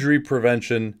injury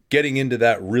prevention, getting into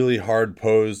that really hard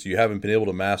pose you haven't been able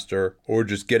to master, or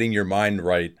just getting your mind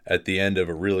right at the end of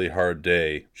a really hard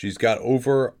day. She's got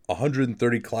over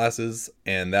 130 classes,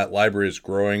 and that library is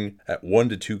growing at 1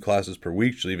 to 2 classes per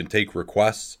week. She'll even take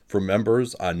requests from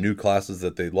members on new classes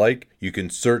that they like. You can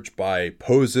search by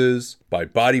poses, by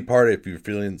body part if you're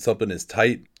feeling something is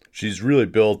tight. She's really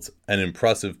built an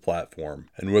impressive platform.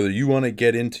 And whether you want to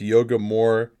get into yoga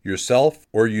more yourself,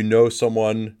 or you know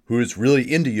someone who is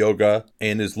really into yoga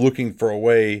and is looking for a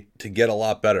way to get a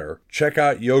lot better, check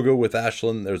out Yoga with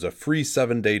Ashlyn. There's a free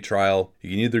 7-day trial.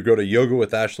 You can either go to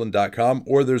yogawithashlyn.com,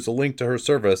 or there's a link to her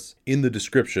service in the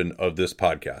description of this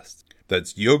podcast.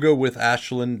 That's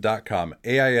yogawithashlyn.com,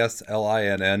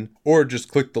 Aisline, or just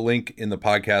click the link in the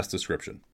podcast description.